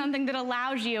give you something that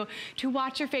allows you to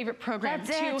watch your favorite program,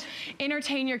 to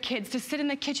entertain your kids, to sit in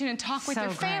the kitchen and talk with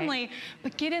your family,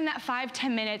 but get in that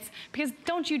 5-10 minutes, because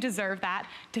don't you deserve that,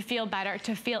 to feel better,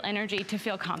 to feel energy, to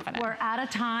feel confident. We're out of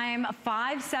time.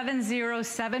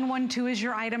 570712 is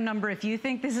your item number. If you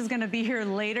think this is gonna be here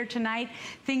later tonight,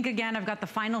 think again. I've got the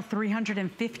final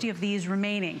 350 of these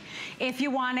remaining. If you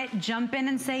want it, jump in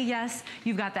and say yes.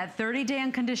 You've got that 30-day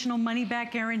unconditional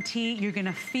money-back guarantee. You're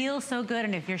gonna feel so good,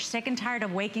 and if you're sick and tired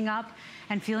of waking up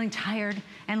and feeling tired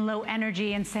and low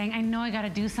energy and saying, I know I gotta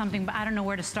do something, but I don't know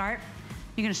where to start,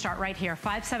 you're gonna start right here.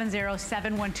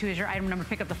 570712 is your item number.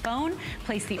 Pick up the phone,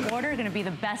 place the order. Gonna be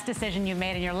the best decision you've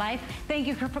made in your life. Thank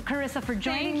you, Carissa, for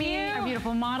joining me. Our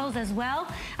beautiful models as well.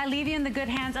 I leave you in the good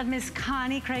hands of Miss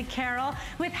Connie Craig Carroll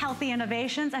with Healthy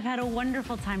Innovations. I've had a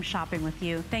wonderful time shopping with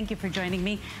you. Thank you for joining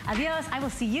me. Adios. I will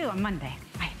see you on Monday.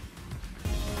 Bye.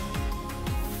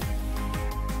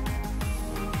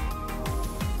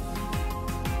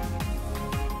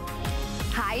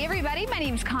 Hi everybody, my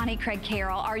name is Connie Craig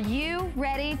Carroll. Are you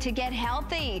ready to get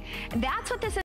healthy? That's what this is.